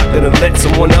 I'm not gonna let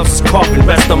someone else's coffin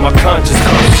rest on my conscience.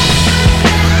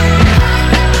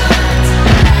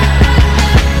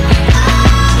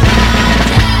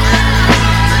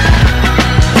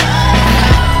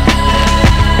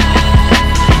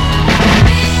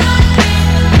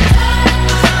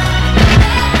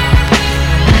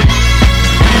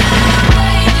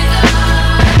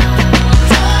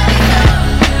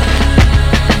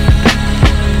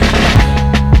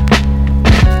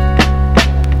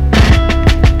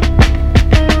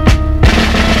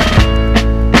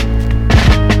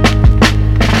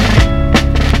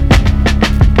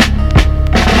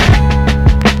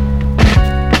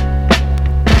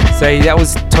 So that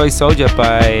was Toy Soldier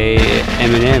by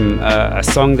Eminem, a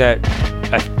song that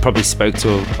probably spoke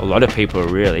to a lot of people,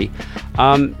 really.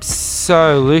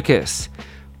 So, Lucas,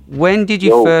 when did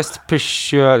you first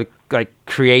pursue like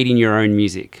creating your own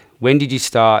music? When did you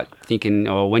start thinking,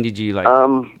 or when did you like?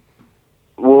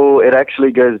 Well, it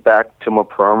actually goes back to my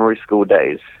primary school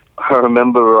days. I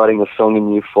remember writing a song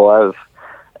in Year 5,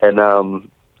 and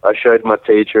I showed my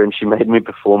teacher, and she made me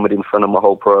perform it in front of my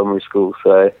whole primary school.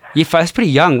 So Year 5 is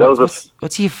pretty young.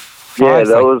 What's Year 5? Yeah,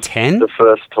 that like was 10? the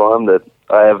first time that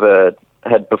I ever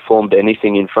had performed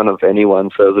anything in front of anyone.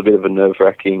 So it was a bit of a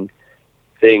nerve-wracking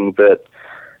thing. But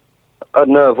I don't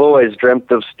know. I've always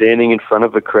dreamt of standing in front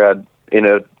of a crowd in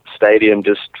a stadium,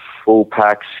 just full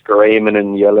pack, screaming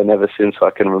and yelling ever since I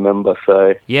can remember.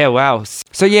 So yeah, wow.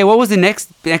 So yeah, what was the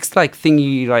next like thing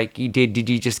you did? Did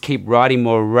you just keep writing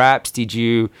more raps? Did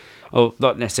you, or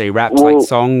not necessarily raps, like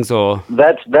songs, or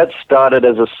that started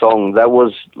as a song. That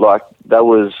was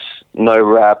no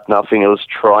rap, nothing. It was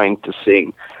trying to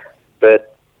sing.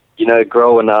 But you know,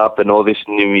 growing up and all this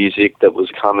new music that was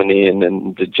coming in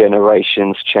and the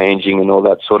generations changing and all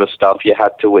that sort of stuff, you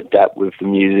had to adapt with the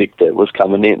music that was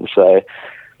coming in. So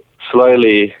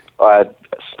slowly I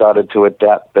started to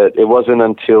adapt, but it wasn't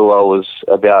until I was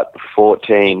about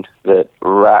 14 that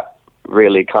rap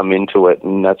really come into it,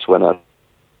 and that's when I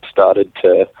started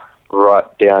to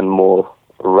write down more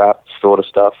rap sort of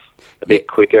stuff, a bit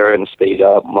quicker and speed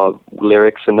up my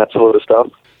lyrics and that sort of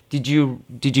stuff. Did you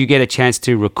get a chance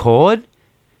to record,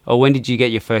 or when did you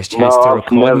get your first chance to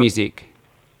record music?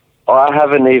 I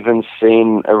haven't even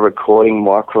seen a recording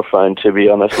microphone, to be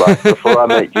honest. Like, before I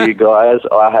met you guys,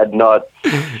 I had not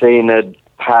seen a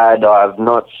pad. I've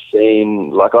not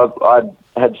seen, like, I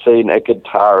had seen a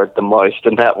guitar at the most,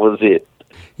 and that was it.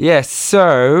 Yeah,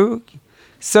 so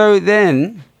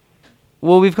then,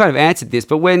 well, we've kind of answered this,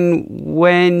 but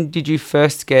when did you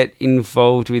first get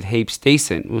involved with Heaps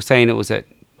Decent? We're saying it was at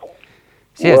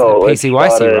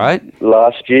PCYC, right?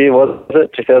 Last year, was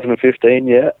it? 2015,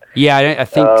 yeah. Yeah, I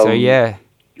think so, yeah.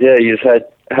 Yeah, you just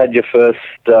had your first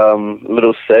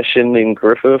little session in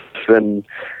Griffith, and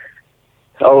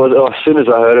as soon as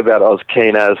I heard about it, I was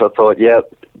keen as. I thought,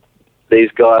 yep,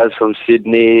 these guys from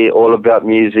Sydney, all about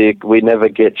music. We never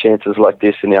get chances like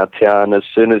this in our town. As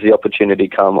soon as the opportunity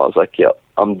came, I was like, yep,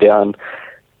 I'm down.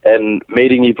 And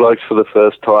meeting you blokes for the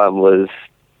first time was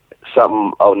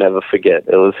something I'll never forget.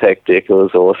 It was hectic. It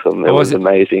was awesome. It was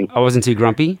amazing. I wasn't too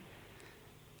grumpy?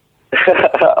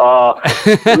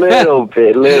 Little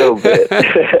bit.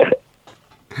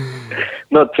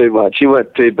 Not too much. You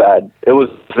weren't too bad. It was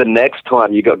the next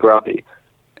time you got grumpy.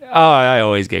 Oh, I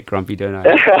always get grumpy, don't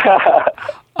I?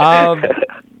 I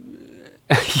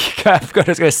forgot what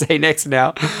I was going to say next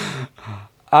now.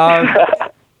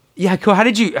 Yeah, cool. How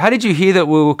did you hear that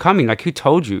we were coming? Like, who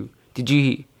told you? Did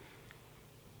you...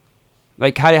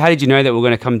 Like, how did you know that we're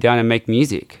going to come down and make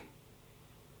music?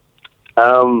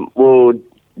 Well,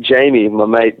 Jamie, my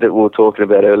mate that we were talking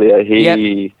about earlier,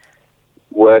 he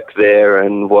worked there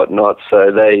and whatnot,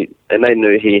 so they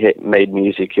knew he made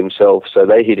music himself, so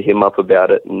they hit him up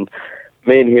about it, and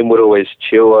me and him would always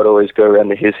chill. I'd always go around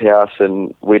to his house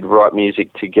and we'd write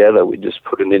music together. We'd just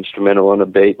put an instrumental on a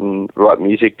beat and write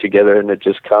music together, and it'd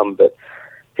just come. But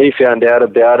he found out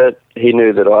about it. He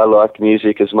knew that I liked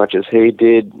music as much as he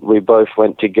did. We both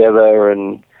went together,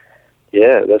 and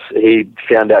he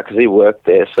found out because he worked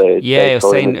there. So yeah, you were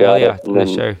saying earlier in the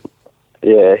show.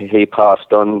 Yeah, he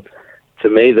passed on to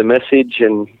me the message,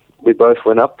 and we both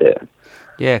went up there.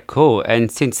 Yeah, cool.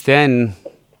 And since then,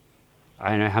 I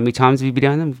don't know, how many times have you been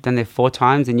down there? We've done there 4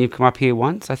 times, and you've come up here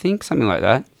once, I think, something like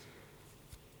that.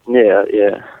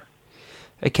 Yeah.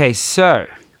 Okay, so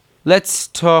let's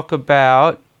talk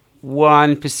about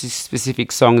one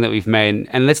specific song that we've made,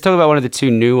 and let's talk about one of the 2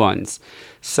 new ones.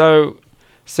 So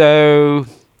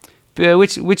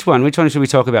which one? Which one should we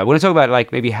talk about? We want to talk about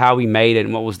like maybe how we made it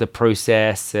and what was the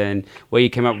process and where you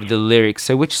came up with the lyrics.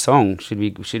 So which song should we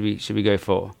go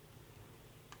for?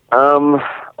 I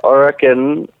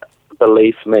reckon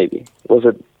Belief, maybe. Was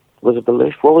it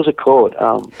Belief? What was it called?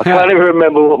 I can't even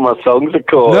remember what my songs are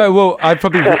called. No, well,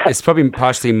 it's probably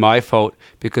partially my fault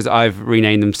because I've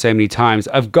renamed them so many times.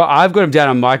 I've got them down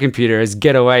on my computer as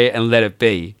Get Away and Let It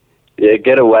Be. Yeah,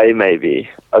 Get Away, maybe.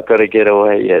 I've got to get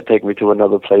away. Yeah, take me to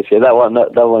another place. Yeah, that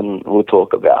one we'll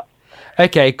talk about.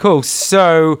 Okay, cool.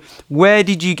 So, where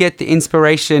did you get the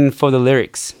inspiration for the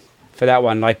lyrics for that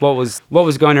one? Like, what was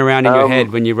going around in your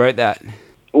head when you wrote that?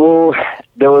 Well,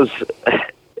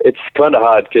 it's kind of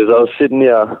hard because I was sitting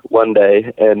here one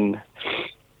day and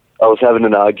I was having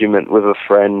an argument with a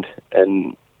friend,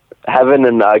 and having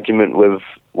an argument with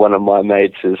one of my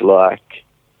mates is like,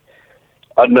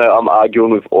 I don't know, I'm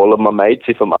arguing with all of my mates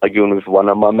if I'm arguing with one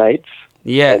of my mates.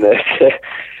 Yeah. And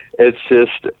it's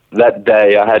just, that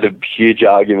day I had a huge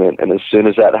argument, and as soon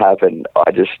as that happened,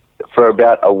 for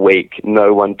about a week,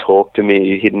 no one talked to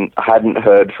me. I hadn't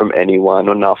heard from anyone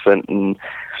or nothing, and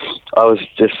I was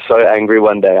just so angry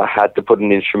one day. I had to put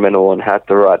an instrumental on, had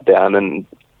to write down, and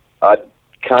I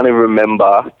can't even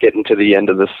remember getting to the end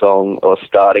of the song or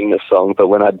starting the song, but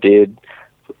when I did,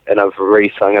 and I've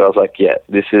re-sung it, I was like, yeah,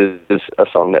 this is a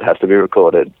song that has to be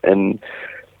recorded. And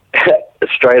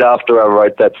straight after I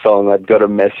wrote that song, I'd got a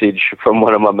message from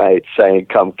one of my mates saying,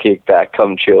 come kick back,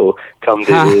 come chill, come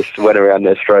do this. Went around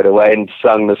there straight away and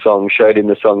sung the song, showed him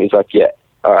the song. He's like, yeah,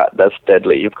 all right, that's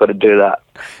deadly. You've got to do that.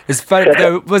 It's funny.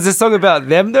 Though, was the song about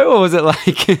them, though, or was it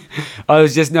like...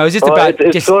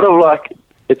 It's sort of like...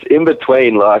 It's in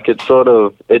between. Like, it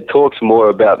talks more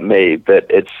about me, but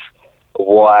it's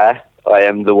why I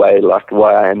am the way, like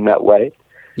why I am that way.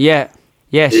 Yeah,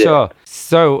 sure.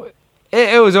 So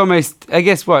it was almost, I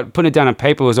guess, putting it down on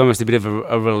paper was almost a bit of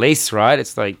a release, right?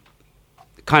 It's like,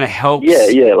 kind of helps.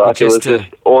 Yeah, like it was just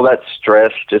all that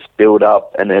stress just build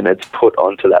up, and then it's put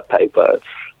onto that paper.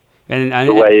 It's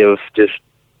a way of just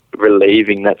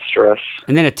relieving that stress.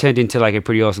 And then it turned into like a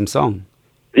pretty awesome song.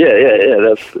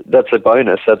 Yeah. That's a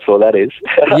bonus. That's all that is.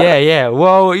 Yeah.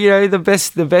 Well, you know, the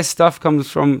best stuff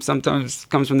sometimes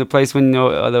comes from the place when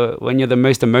you're the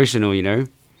most emotional. You know,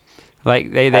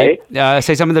 like they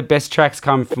say some of the best tracks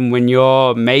come from when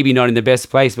you're maybe not in the best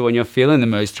place, but when you're feeling the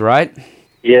most, right?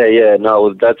 Yeah.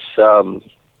 No, that's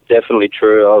definitely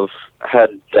true. I've had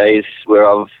days where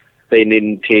I've been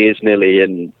in tears nearly,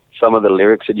 and some of the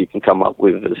lyrics that you can come up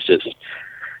with is just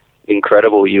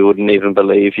incredible. You wouldn't even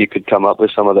believe you could come up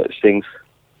with some of those things.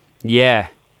 Yeah.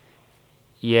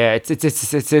 It's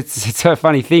a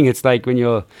funny thing. It's like when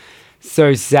you're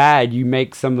so sad, you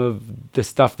make some of the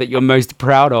stuff that you're most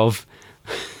proud of.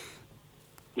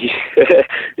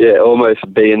 Yeah,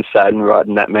 almost being sad and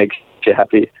writing that makes you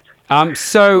happy.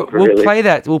 So we'll play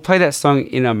that song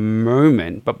in a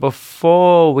moment, but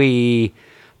before we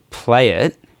play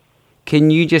it,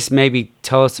 can you just maybe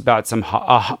tell us about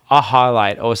a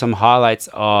highlight or some highlights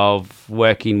of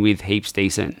working with Heaps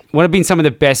Decent? What have been some of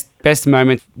the best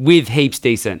moments with Heaps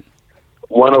Decent?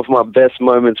 One of my best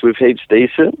moments with Heaps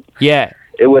Decent? Yeah.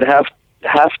 It would have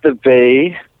to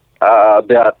be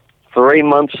about 3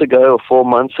 months ago or 4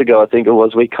 months ago, I think it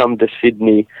was. We come to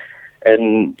Sydney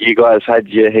and you guys had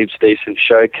your Heaps Decent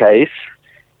showcase.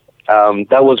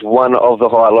 That was one of the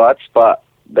highlights, but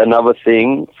another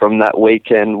thing from that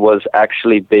weekend was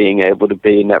actually being able to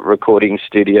be in that recording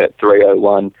studio at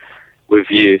 301 with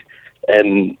you.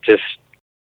 and just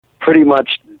pretty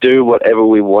much do whatever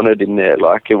we wanted in there.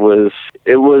 Like it was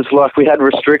like we had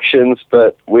restrictions,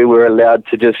 but we were allowed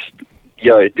to just,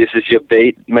 this is your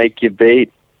beat, make your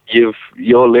beat.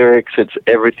 Your lyrics, it's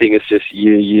everything is just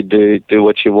you do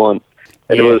what you want.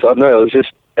 And it was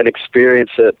just an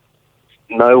experience that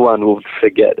no one will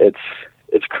forget.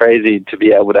 It's crazy to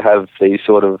be able to have these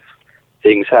sort of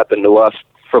things happen to us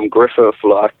from Griffith.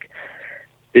 Like,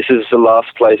 this is the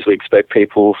last place we expect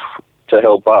people to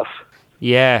help us.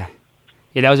 Yeah,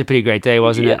 that was a pretty great day,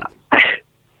 wasn't it?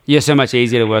 You're so much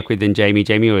easier to work with than Jamie.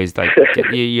 Jamie always like,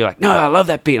 you're like, no, I love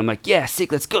that beat. I'm like, yeah,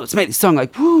 sick, let's go. Let's make this song.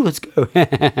 Like, woo, let's go.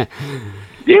 Yeah,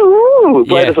 woo,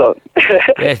 play the song.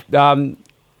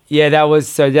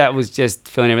 That was just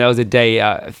filling in. That was a day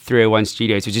 301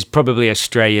 Studios, which is probably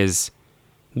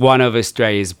one of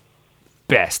Australia's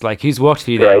best. Like, who's walked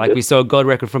through there? Like, we saw a gold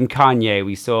record from Kanye.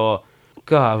 We saw,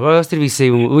 God, what else did we see?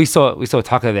 We saw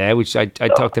Tucker there, which I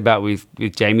talked about with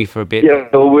Jamie for a bit. Yeah,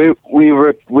 well, we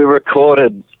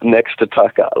recorded next to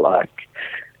Tucker. Like,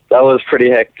 that was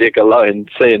pretty hectic alone,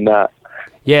 seeing that.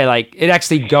 Yeah, like, it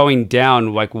actually going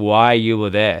down, like, why you were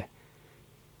there.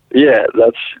 Yeah,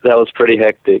 that was pretty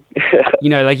hectic.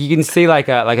 Like, you can see like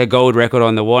a gold record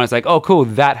on the wall, and it's like, oh, cool,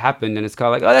 that happened, and it's kind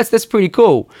of like, oh, that's pretty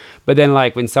cool. But then,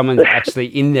 like, when someone's actually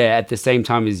in there at the same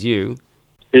time as you.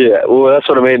 Yeah, well, that's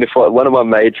what I mean. If one of my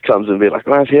mates comes and be like,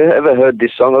 oh, have you ever heard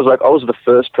this song? I was like, I was the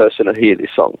first person to hear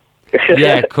this song.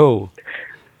 Yeah, cool.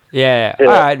 Yeah. All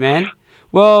right, man.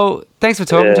 Well, thanks for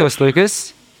talking to us,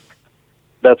 Lucas.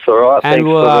 That's all right. And thanks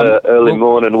for the early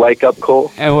morning wake-up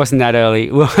call. It wasn't that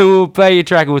early. We'll play your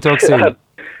track and we'll talk soon. All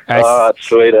right,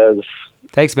 sweet as.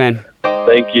 Thanks, man.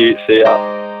 Thank you. See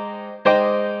ya.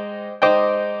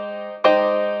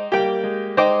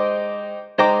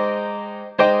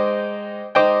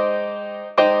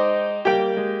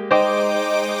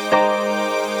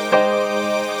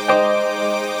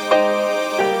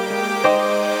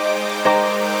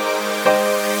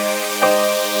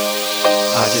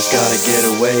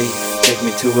 Take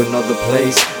me to another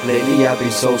place. Lately I've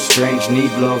been so strange,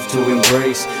 need love to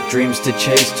embrace, dreams to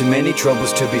chase, too many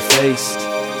troubles to be faced.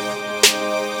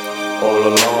 All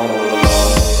alone,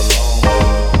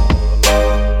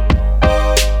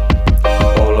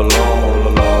 all alone.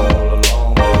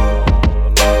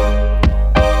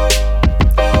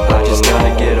 I just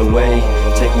gotta get away,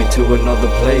 take me to another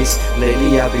place.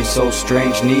 Lately I've been so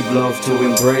strange, need love to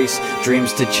embrace,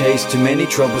 dreams to chase, too many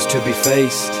troubles to be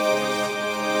faced.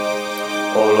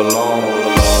 All alone,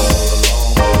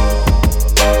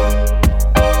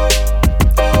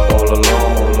 all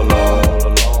alone,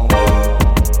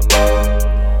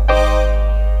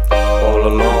 all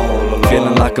alone.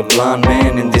 Feeling like a blind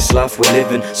man in this life we're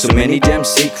living. So many damn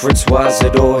secrets, why is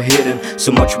it all hidden?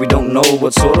 So much we don't know,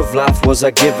 what sort of life was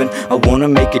I given? I wanna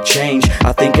make a change,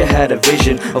 I think I had a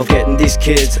vision of getting these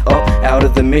kids up out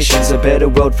of the missions. A better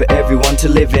world for everyone to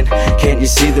live in. Can't you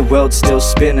see the world still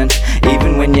spinning?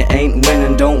 Even when you ain't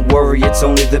winning, don't worry, it's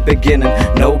only the beginning.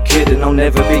 No kidding, I'll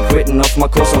never be quitting. Off my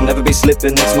course, I'll never be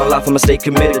slipping. It's my life, I'ma stay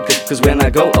committed. Cause when I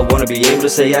go, I wanna be able to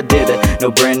say I did it.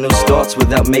 No brand new starts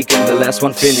without making the last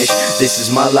one finish. This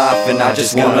is my life and I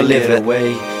just wanna live it.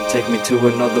 Away, take me to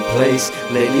another place.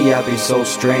 Lately I've been so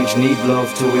strange, need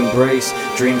love to embrace,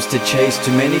 dreams to chase,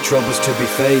 too many troubles to be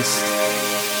faced.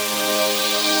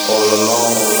 All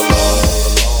alone.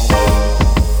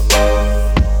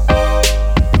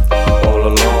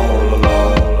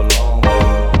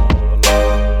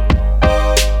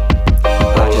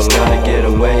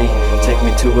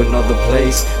 To another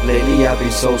place. Lately I've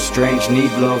been so strange,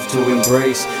 need love to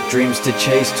embrace, dreams to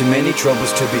chase, too many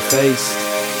troubles to be faced.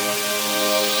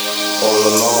 All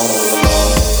alone.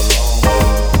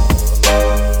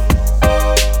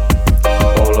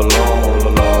 All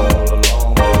alone.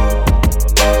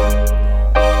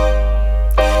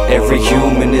 Every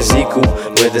human is equal,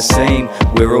 we're the same,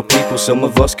 we're all people, some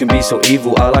of us can be so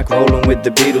evil. I like rolling with the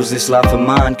Beatles, this life of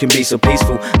mine can be so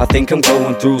peaceful. I think I'm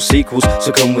going through sequels,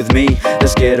 so come with me,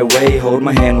 let's get away. Hold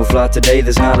my hand, we'll fly today,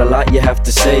 there's not a lot you have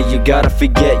to say. You gotta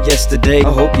forget yesterday,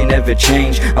 I hope you never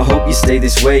change, I hope you stay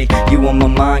this way. You on my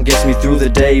mind, gets me through the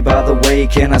day. By the way,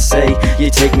 can I say, you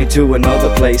take me to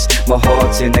another place. My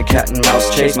heart's in a cat and mouse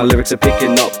chase, my lyrics are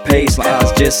picking up pace. My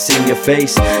eyes just seen your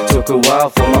face, took a while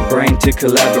for my brain to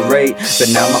collaborate, but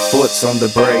now my foot's on the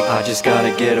brake. I just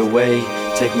gotta get away,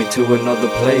 take me to another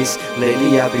place.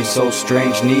 Lately I've been so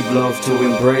strange, need love to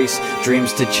embrace,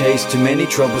 dreams to chase, too many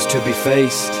troubles to be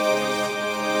faced.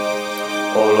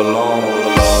 All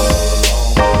alone.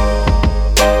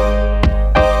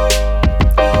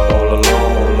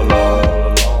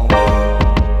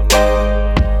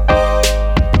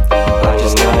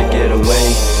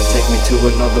 take me to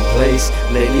another place.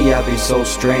 Lately I've been so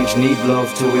strange, need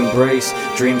love to embrace,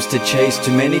 dreams to chase,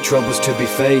 too many troubles to be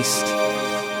faced.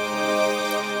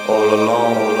 All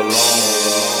alone,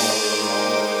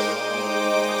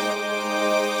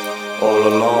 all alone, all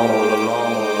alone,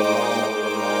 all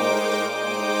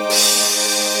alone,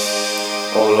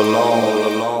 all alone, all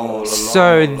alone.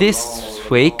 So this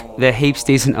week, the Heaps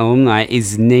Decent alumni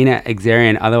is Nina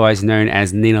Exarian, otherwise known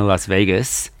as Nina Las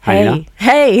Vegas. Hi, Nina.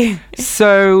 Hey.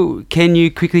 So can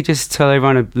you quickly just tell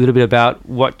everyone a little bit about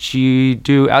what you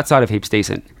do outside of Heaps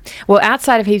Decent? Well,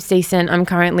 outside of Heaps Decent, I'm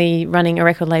currently running a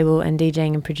record label and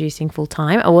DJing and producing full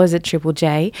time. I was at Triple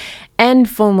J and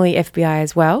formerly FBI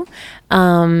as well.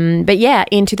 But yeah,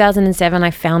 in 2007,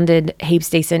 I founded Heaps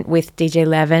Decent with DJ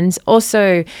Levens,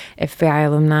 also FBI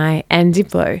alumni, and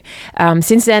Diplo.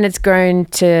 Since then, it's grown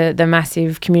to the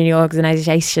massive community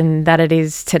organisation that it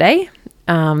is today.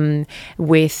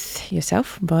 With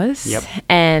yourself, Buzz, yep,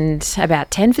 and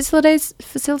about 10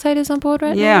 facilitators on board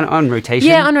right now. Yeah, on rotation.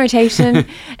 Yeah, on rotation.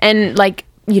 And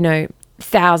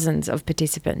thousands of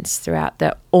participants throughout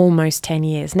the almost 10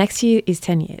 years. Next year is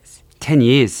 10 years. 10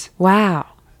 years. Wow.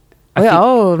 We're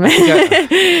old, man.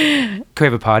 Can we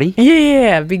have a party?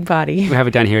 Yeah, big party. We have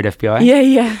it down here at FBI. Yeah.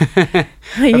 You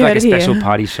have like a special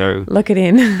party show. Lock it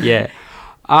in. Yeah.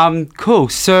 Cool.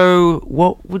 So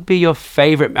what would be your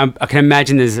favorite? I can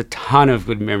imagine there's a ton of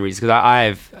good memories because I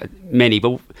have many,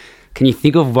 but can you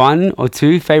think of one or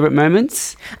two favorite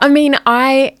moments? I mean,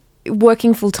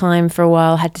 working full time for a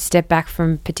while, had to step back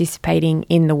from participating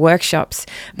in the workshops,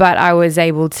 but I was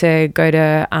able to go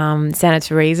to Santa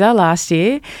Teresa last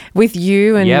year with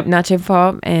you and Nacho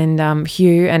Pop and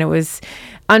Hugh, and it was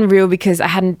unreal because I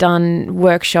hadn't done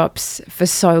workshops for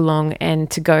so long, and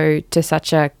to go to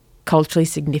such a culturally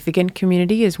significant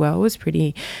community as well was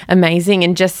pretty amazing,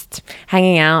 and just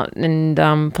hanging out and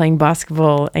playing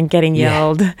basketball and getting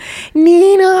yelled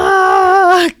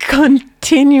Nina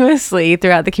continuously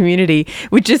throughout the community,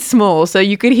 which is small, so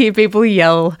you could hear people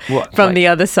yell from the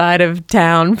other side of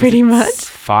town pretty much.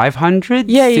 500?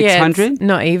 Yeah, 600?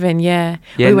 not even.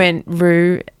 We went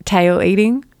roo tail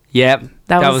eating. Yep.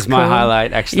 That was my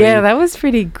highlight, actually. Yeah, that was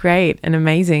pretty great and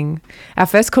amazing. Our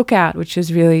first cookout, which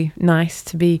was really nice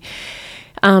to be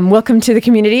welcome to the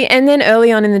community. And then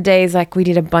early on in the days, we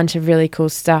did a bunch of really cool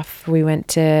stuff. We went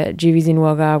to Juvies in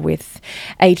Wagga with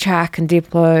A-Track and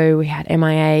Diplo. We had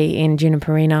MIA in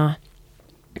Juniperina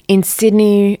in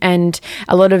Sydney, and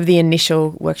a lot of the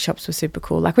initial workshops were super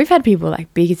cool. We've had people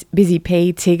like Busy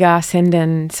P, Tigger,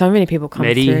 Senden, so many people come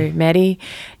through. Medi,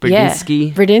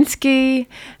 Bradinsky,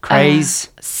 Craze,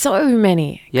 so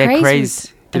many. Yeah,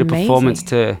 Craze did amazing. A performance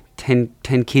to 10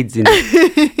 kids in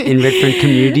Redfern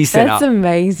Community Centre. That's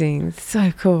amazing.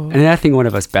 So cool. And then I think one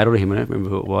of us battled him. I don't remember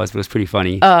who it was, but it was pretty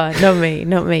funny. Oh,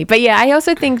 not me. But yeah, I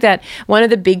also think that one of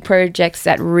the big projects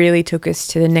that really took us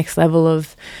to the next level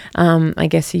of, I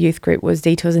guess, a youth group was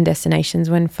Detours and Destinations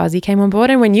when Fuzzy came on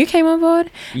board and when you came on board.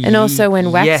 And also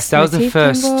when Wax Yes, that was the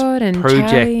first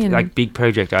project, big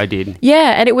project I did.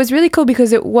 Yeah, and it was really cool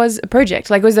because it was a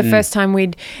project. It was the first time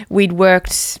we'd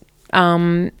worked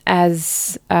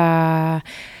as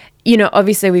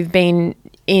obviously we've been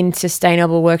in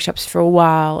sustainable workshops for a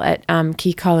while at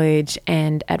Key College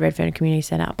and at Redfern Community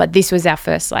Centre, but this was our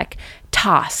first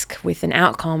task with an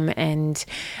outcome and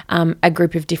a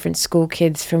group of different school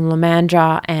kids from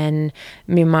Lamandra and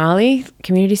Mimali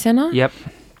Community Centre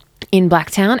in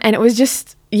Blacktown, and it was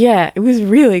just it was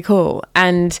really cool.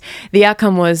 And the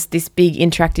outcome was this big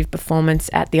interactive performance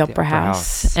at the Opera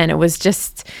House, and it was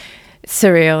just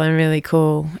surreal and really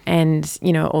cool, and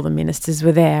all the ministers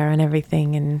were there and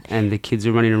everything, and the kids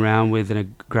were running around with a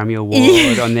Grammy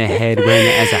Award on their head, wearing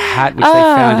it as a hat, which they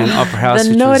found in Opera House,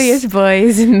 the naughtiest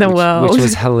boys in the world, which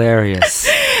was hilarious.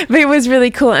 But it was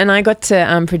really cool, and I got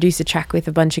to produce a track with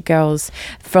a bunch of girls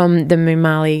from the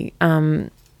Mumali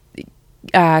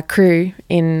crew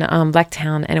in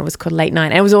Blacktown, and it was called Late Night,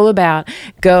 and it was all about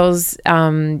girls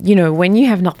when you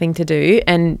have nothing to do.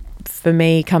 And for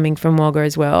me, coming from Wagga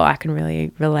as well, I can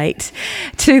really relate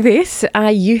to this.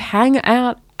 You hang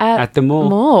out at the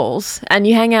malls, and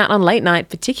you hang out on late night,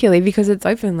 particularly because it's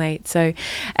open late. So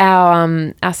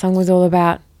our song was all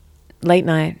about late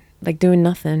night, doing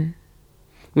nothing.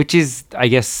 Which is, I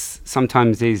guess,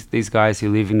 sometimes these guys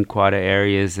who live in quieter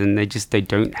areas and they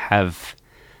don't have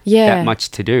that much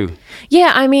to do.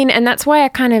 Yeah, I mean, and that's why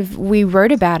we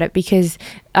wrote about it, because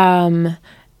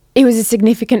it was a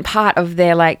significant part of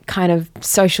their like kind of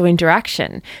social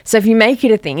interaction. So if you make it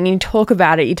a thing and you talk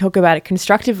about it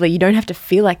constructively, you don't have to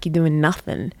feel like you're doing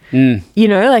nothing. You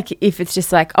know, like if it's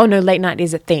just like, oh no, late night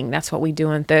is a thing. That's what we do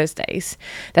on Thursdays.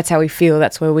 That's how we feel.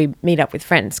 That's where we meet up with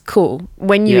friends. Cool.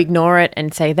 When you ignore it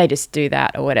and say they just do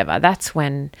that or whatever, that's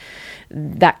when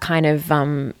that kind of,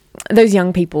 those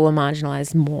young people are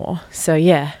marginalised more. So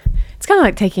yeah. It's kind of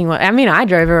like I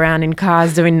drove around in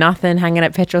cars doing nothing, hanging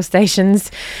at petrol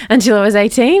stations until I was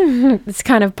 18. It's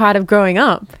kind of part of growing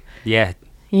up. Yeah.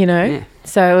 You know? Yeah.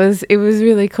 So it was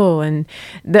really cool. And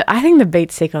I think the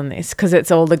beat's sick on this because it's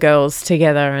all the girls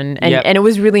together. And it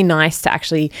was really nice to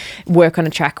actually work on a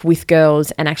track with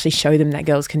girls and actually show them that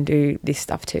girls can do this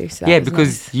stuff too. So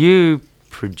because nice. You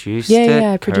produced it.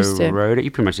 Yeah, I produced it. Wrote it.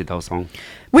 You pretty much did the whole song.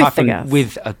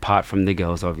 Apart from the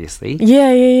girls, obviously.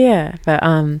 Yeah. But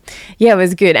it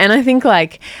was good. And I think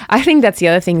that's the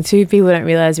other thing too. People don't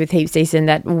realize with Heaps Decent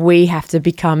that we have to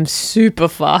become super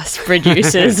fast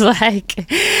producers.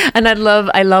 And I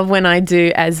love when I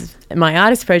do as my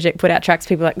artist project put out tracks.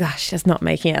 People are like, gosh, just not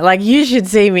making it. Like you should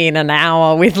see me in an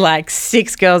hour with like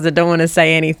 6 girls that don't want to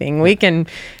say anything. We can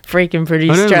freaking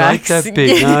produce tracks. I don't like that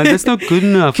bit. No, that's not good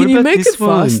enough. Can what you about make this it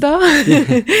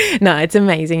faster? No, it's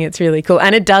amazing. It's really cool.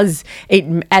 And it as a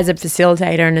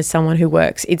facilitator and as someone who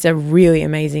works, it's a really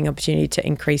amazing opportunity to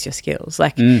increase your skills.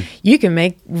 Like you can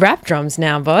make rap drums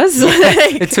now, boss.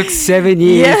 It took 7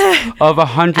 years of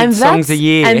 100 songs a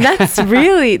year. And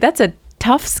that's a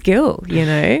tough skill, you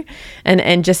know,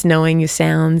 and just knowing your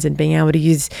sounds and being able to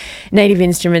use native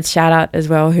instruments, shout out as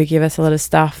well, who give us a lot of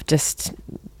stuff just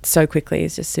so quickly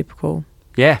is just super cool.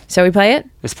 Yeah. So we play it?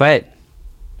 Let's play it.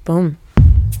 Boom.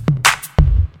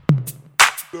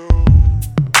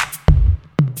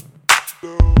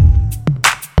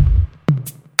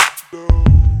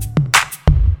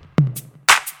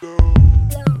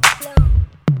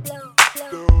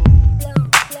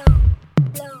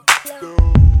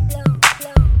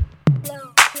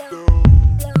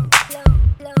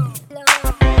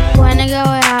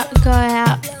 Go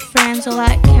out, friends are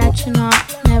like catching up,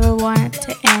 never want it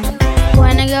to end.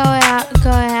 When I go out,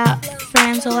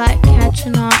 friends are like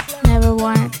catching up, never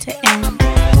want it to end.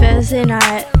 Thursday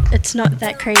night, it's not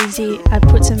that crazy. I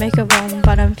put some makeup on,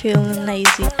 but I'm feeling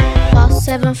lazy. Boss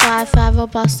 755 or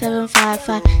boss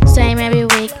 755, same every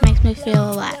week makes me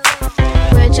feel alive.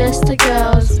 We're just the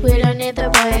girls, we don't need the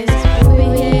boys.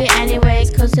 We're here anyway,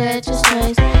 cause they're just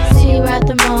toys. See you at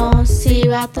the mall, see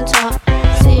you at the top.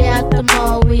 See you at the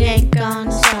mall, we ain't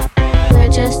gonna stop. We're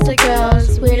just the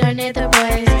girls, we don't need the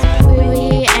boys. We're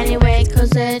here anyway, cause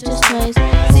they're just toys.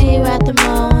 See you at the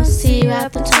mall, see you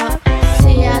at the top.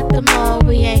 See you at the mall,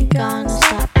 we ain't gonna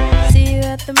stop. See you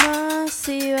at the mall,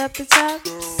 see you at the top.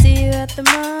 See you at the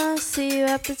mall, see you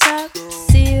at the top.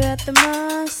 See you at the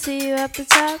mall, see you at the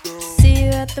top. See you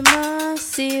at the mall,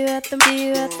 see you at the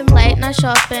Late night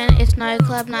shopping, it's no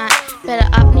club night. Better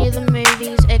up near the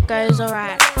movies, it goes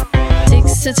alright.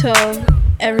 6 to 12,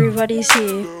 everybody's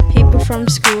here. People from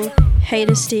school,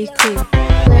 haters stay clear.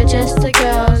 We're just the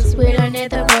girls, we don't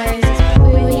need the boys.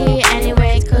 We're here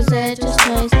anyway, cause they're just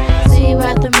toys. See you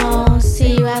at the mall,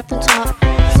 see you at the top.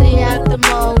 See you at the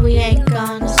mall, we ain't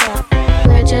gonna stop.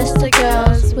 We're just the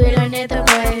girls, we don't need the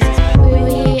boys. We're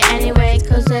here anyway,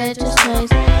 cause they're just toys.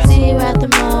 See you at the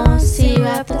mall, see you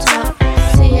at the top.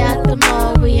 See you at the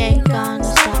mall, we ain't gonna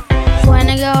stop. When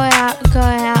I go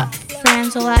out,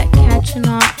 friends are like catching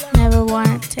up, never want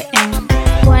it to end.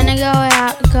 When I go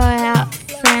out,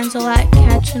 friends are like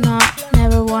catching up,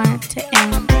 never want it to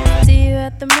end. See you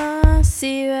at the mall,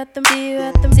 see you at the see you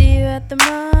at the see you at the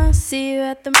mall, see you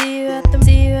at the see you at the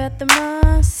see you at the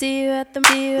mall, see you at the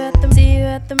see you at the see you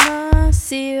at the mall,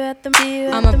 see you at the see you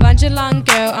at the. I'm a Bunjalung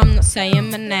girl, I'm not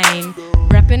saying my name.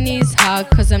 Rapping is hard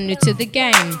cause I'm new to the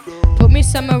game. Put me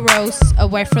somewhere else,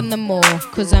 away from the mall,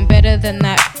 cause I'm better than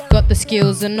that, got the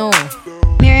skills and all.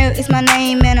 Muriel is my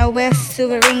name and I wear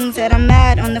silver rings. And I'm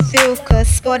mad on the field cause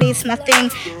sport is my thing.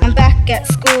 I'm back at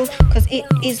school cause it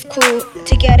is cool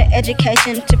to get an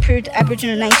education to prove the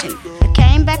Aboriginal nation. I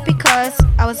came back because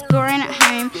I was boring at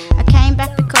home. I came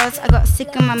back because I got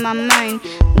sick of my mum moan.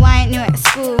 Why ain't you at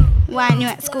school? Why ain't you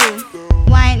at school?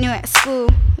 Why ain't you at school?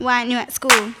 Why ain't you at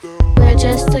school? We're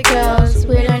just the girls,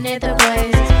 we don't need the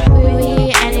boys. We're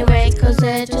here anyway cause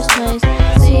they're just toys.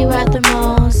 See you at the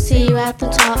mall, see you at the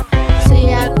top. See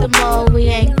you at the mall, we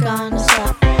ain't gonna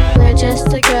stop. We're just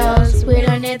the girls, we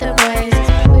don't need the boys.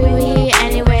 We're here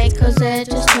anyway cause they're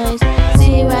just toys.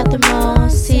 See you at the mall,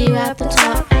 see you at the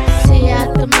top. See you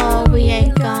at the mall, we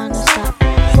ain't gonna stop.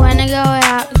 When I go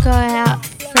out,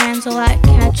 friends are like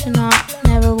catching up,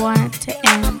 never want it to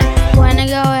end. When I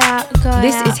go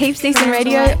This is Heaps Decent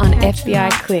Radio on FBI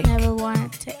Click.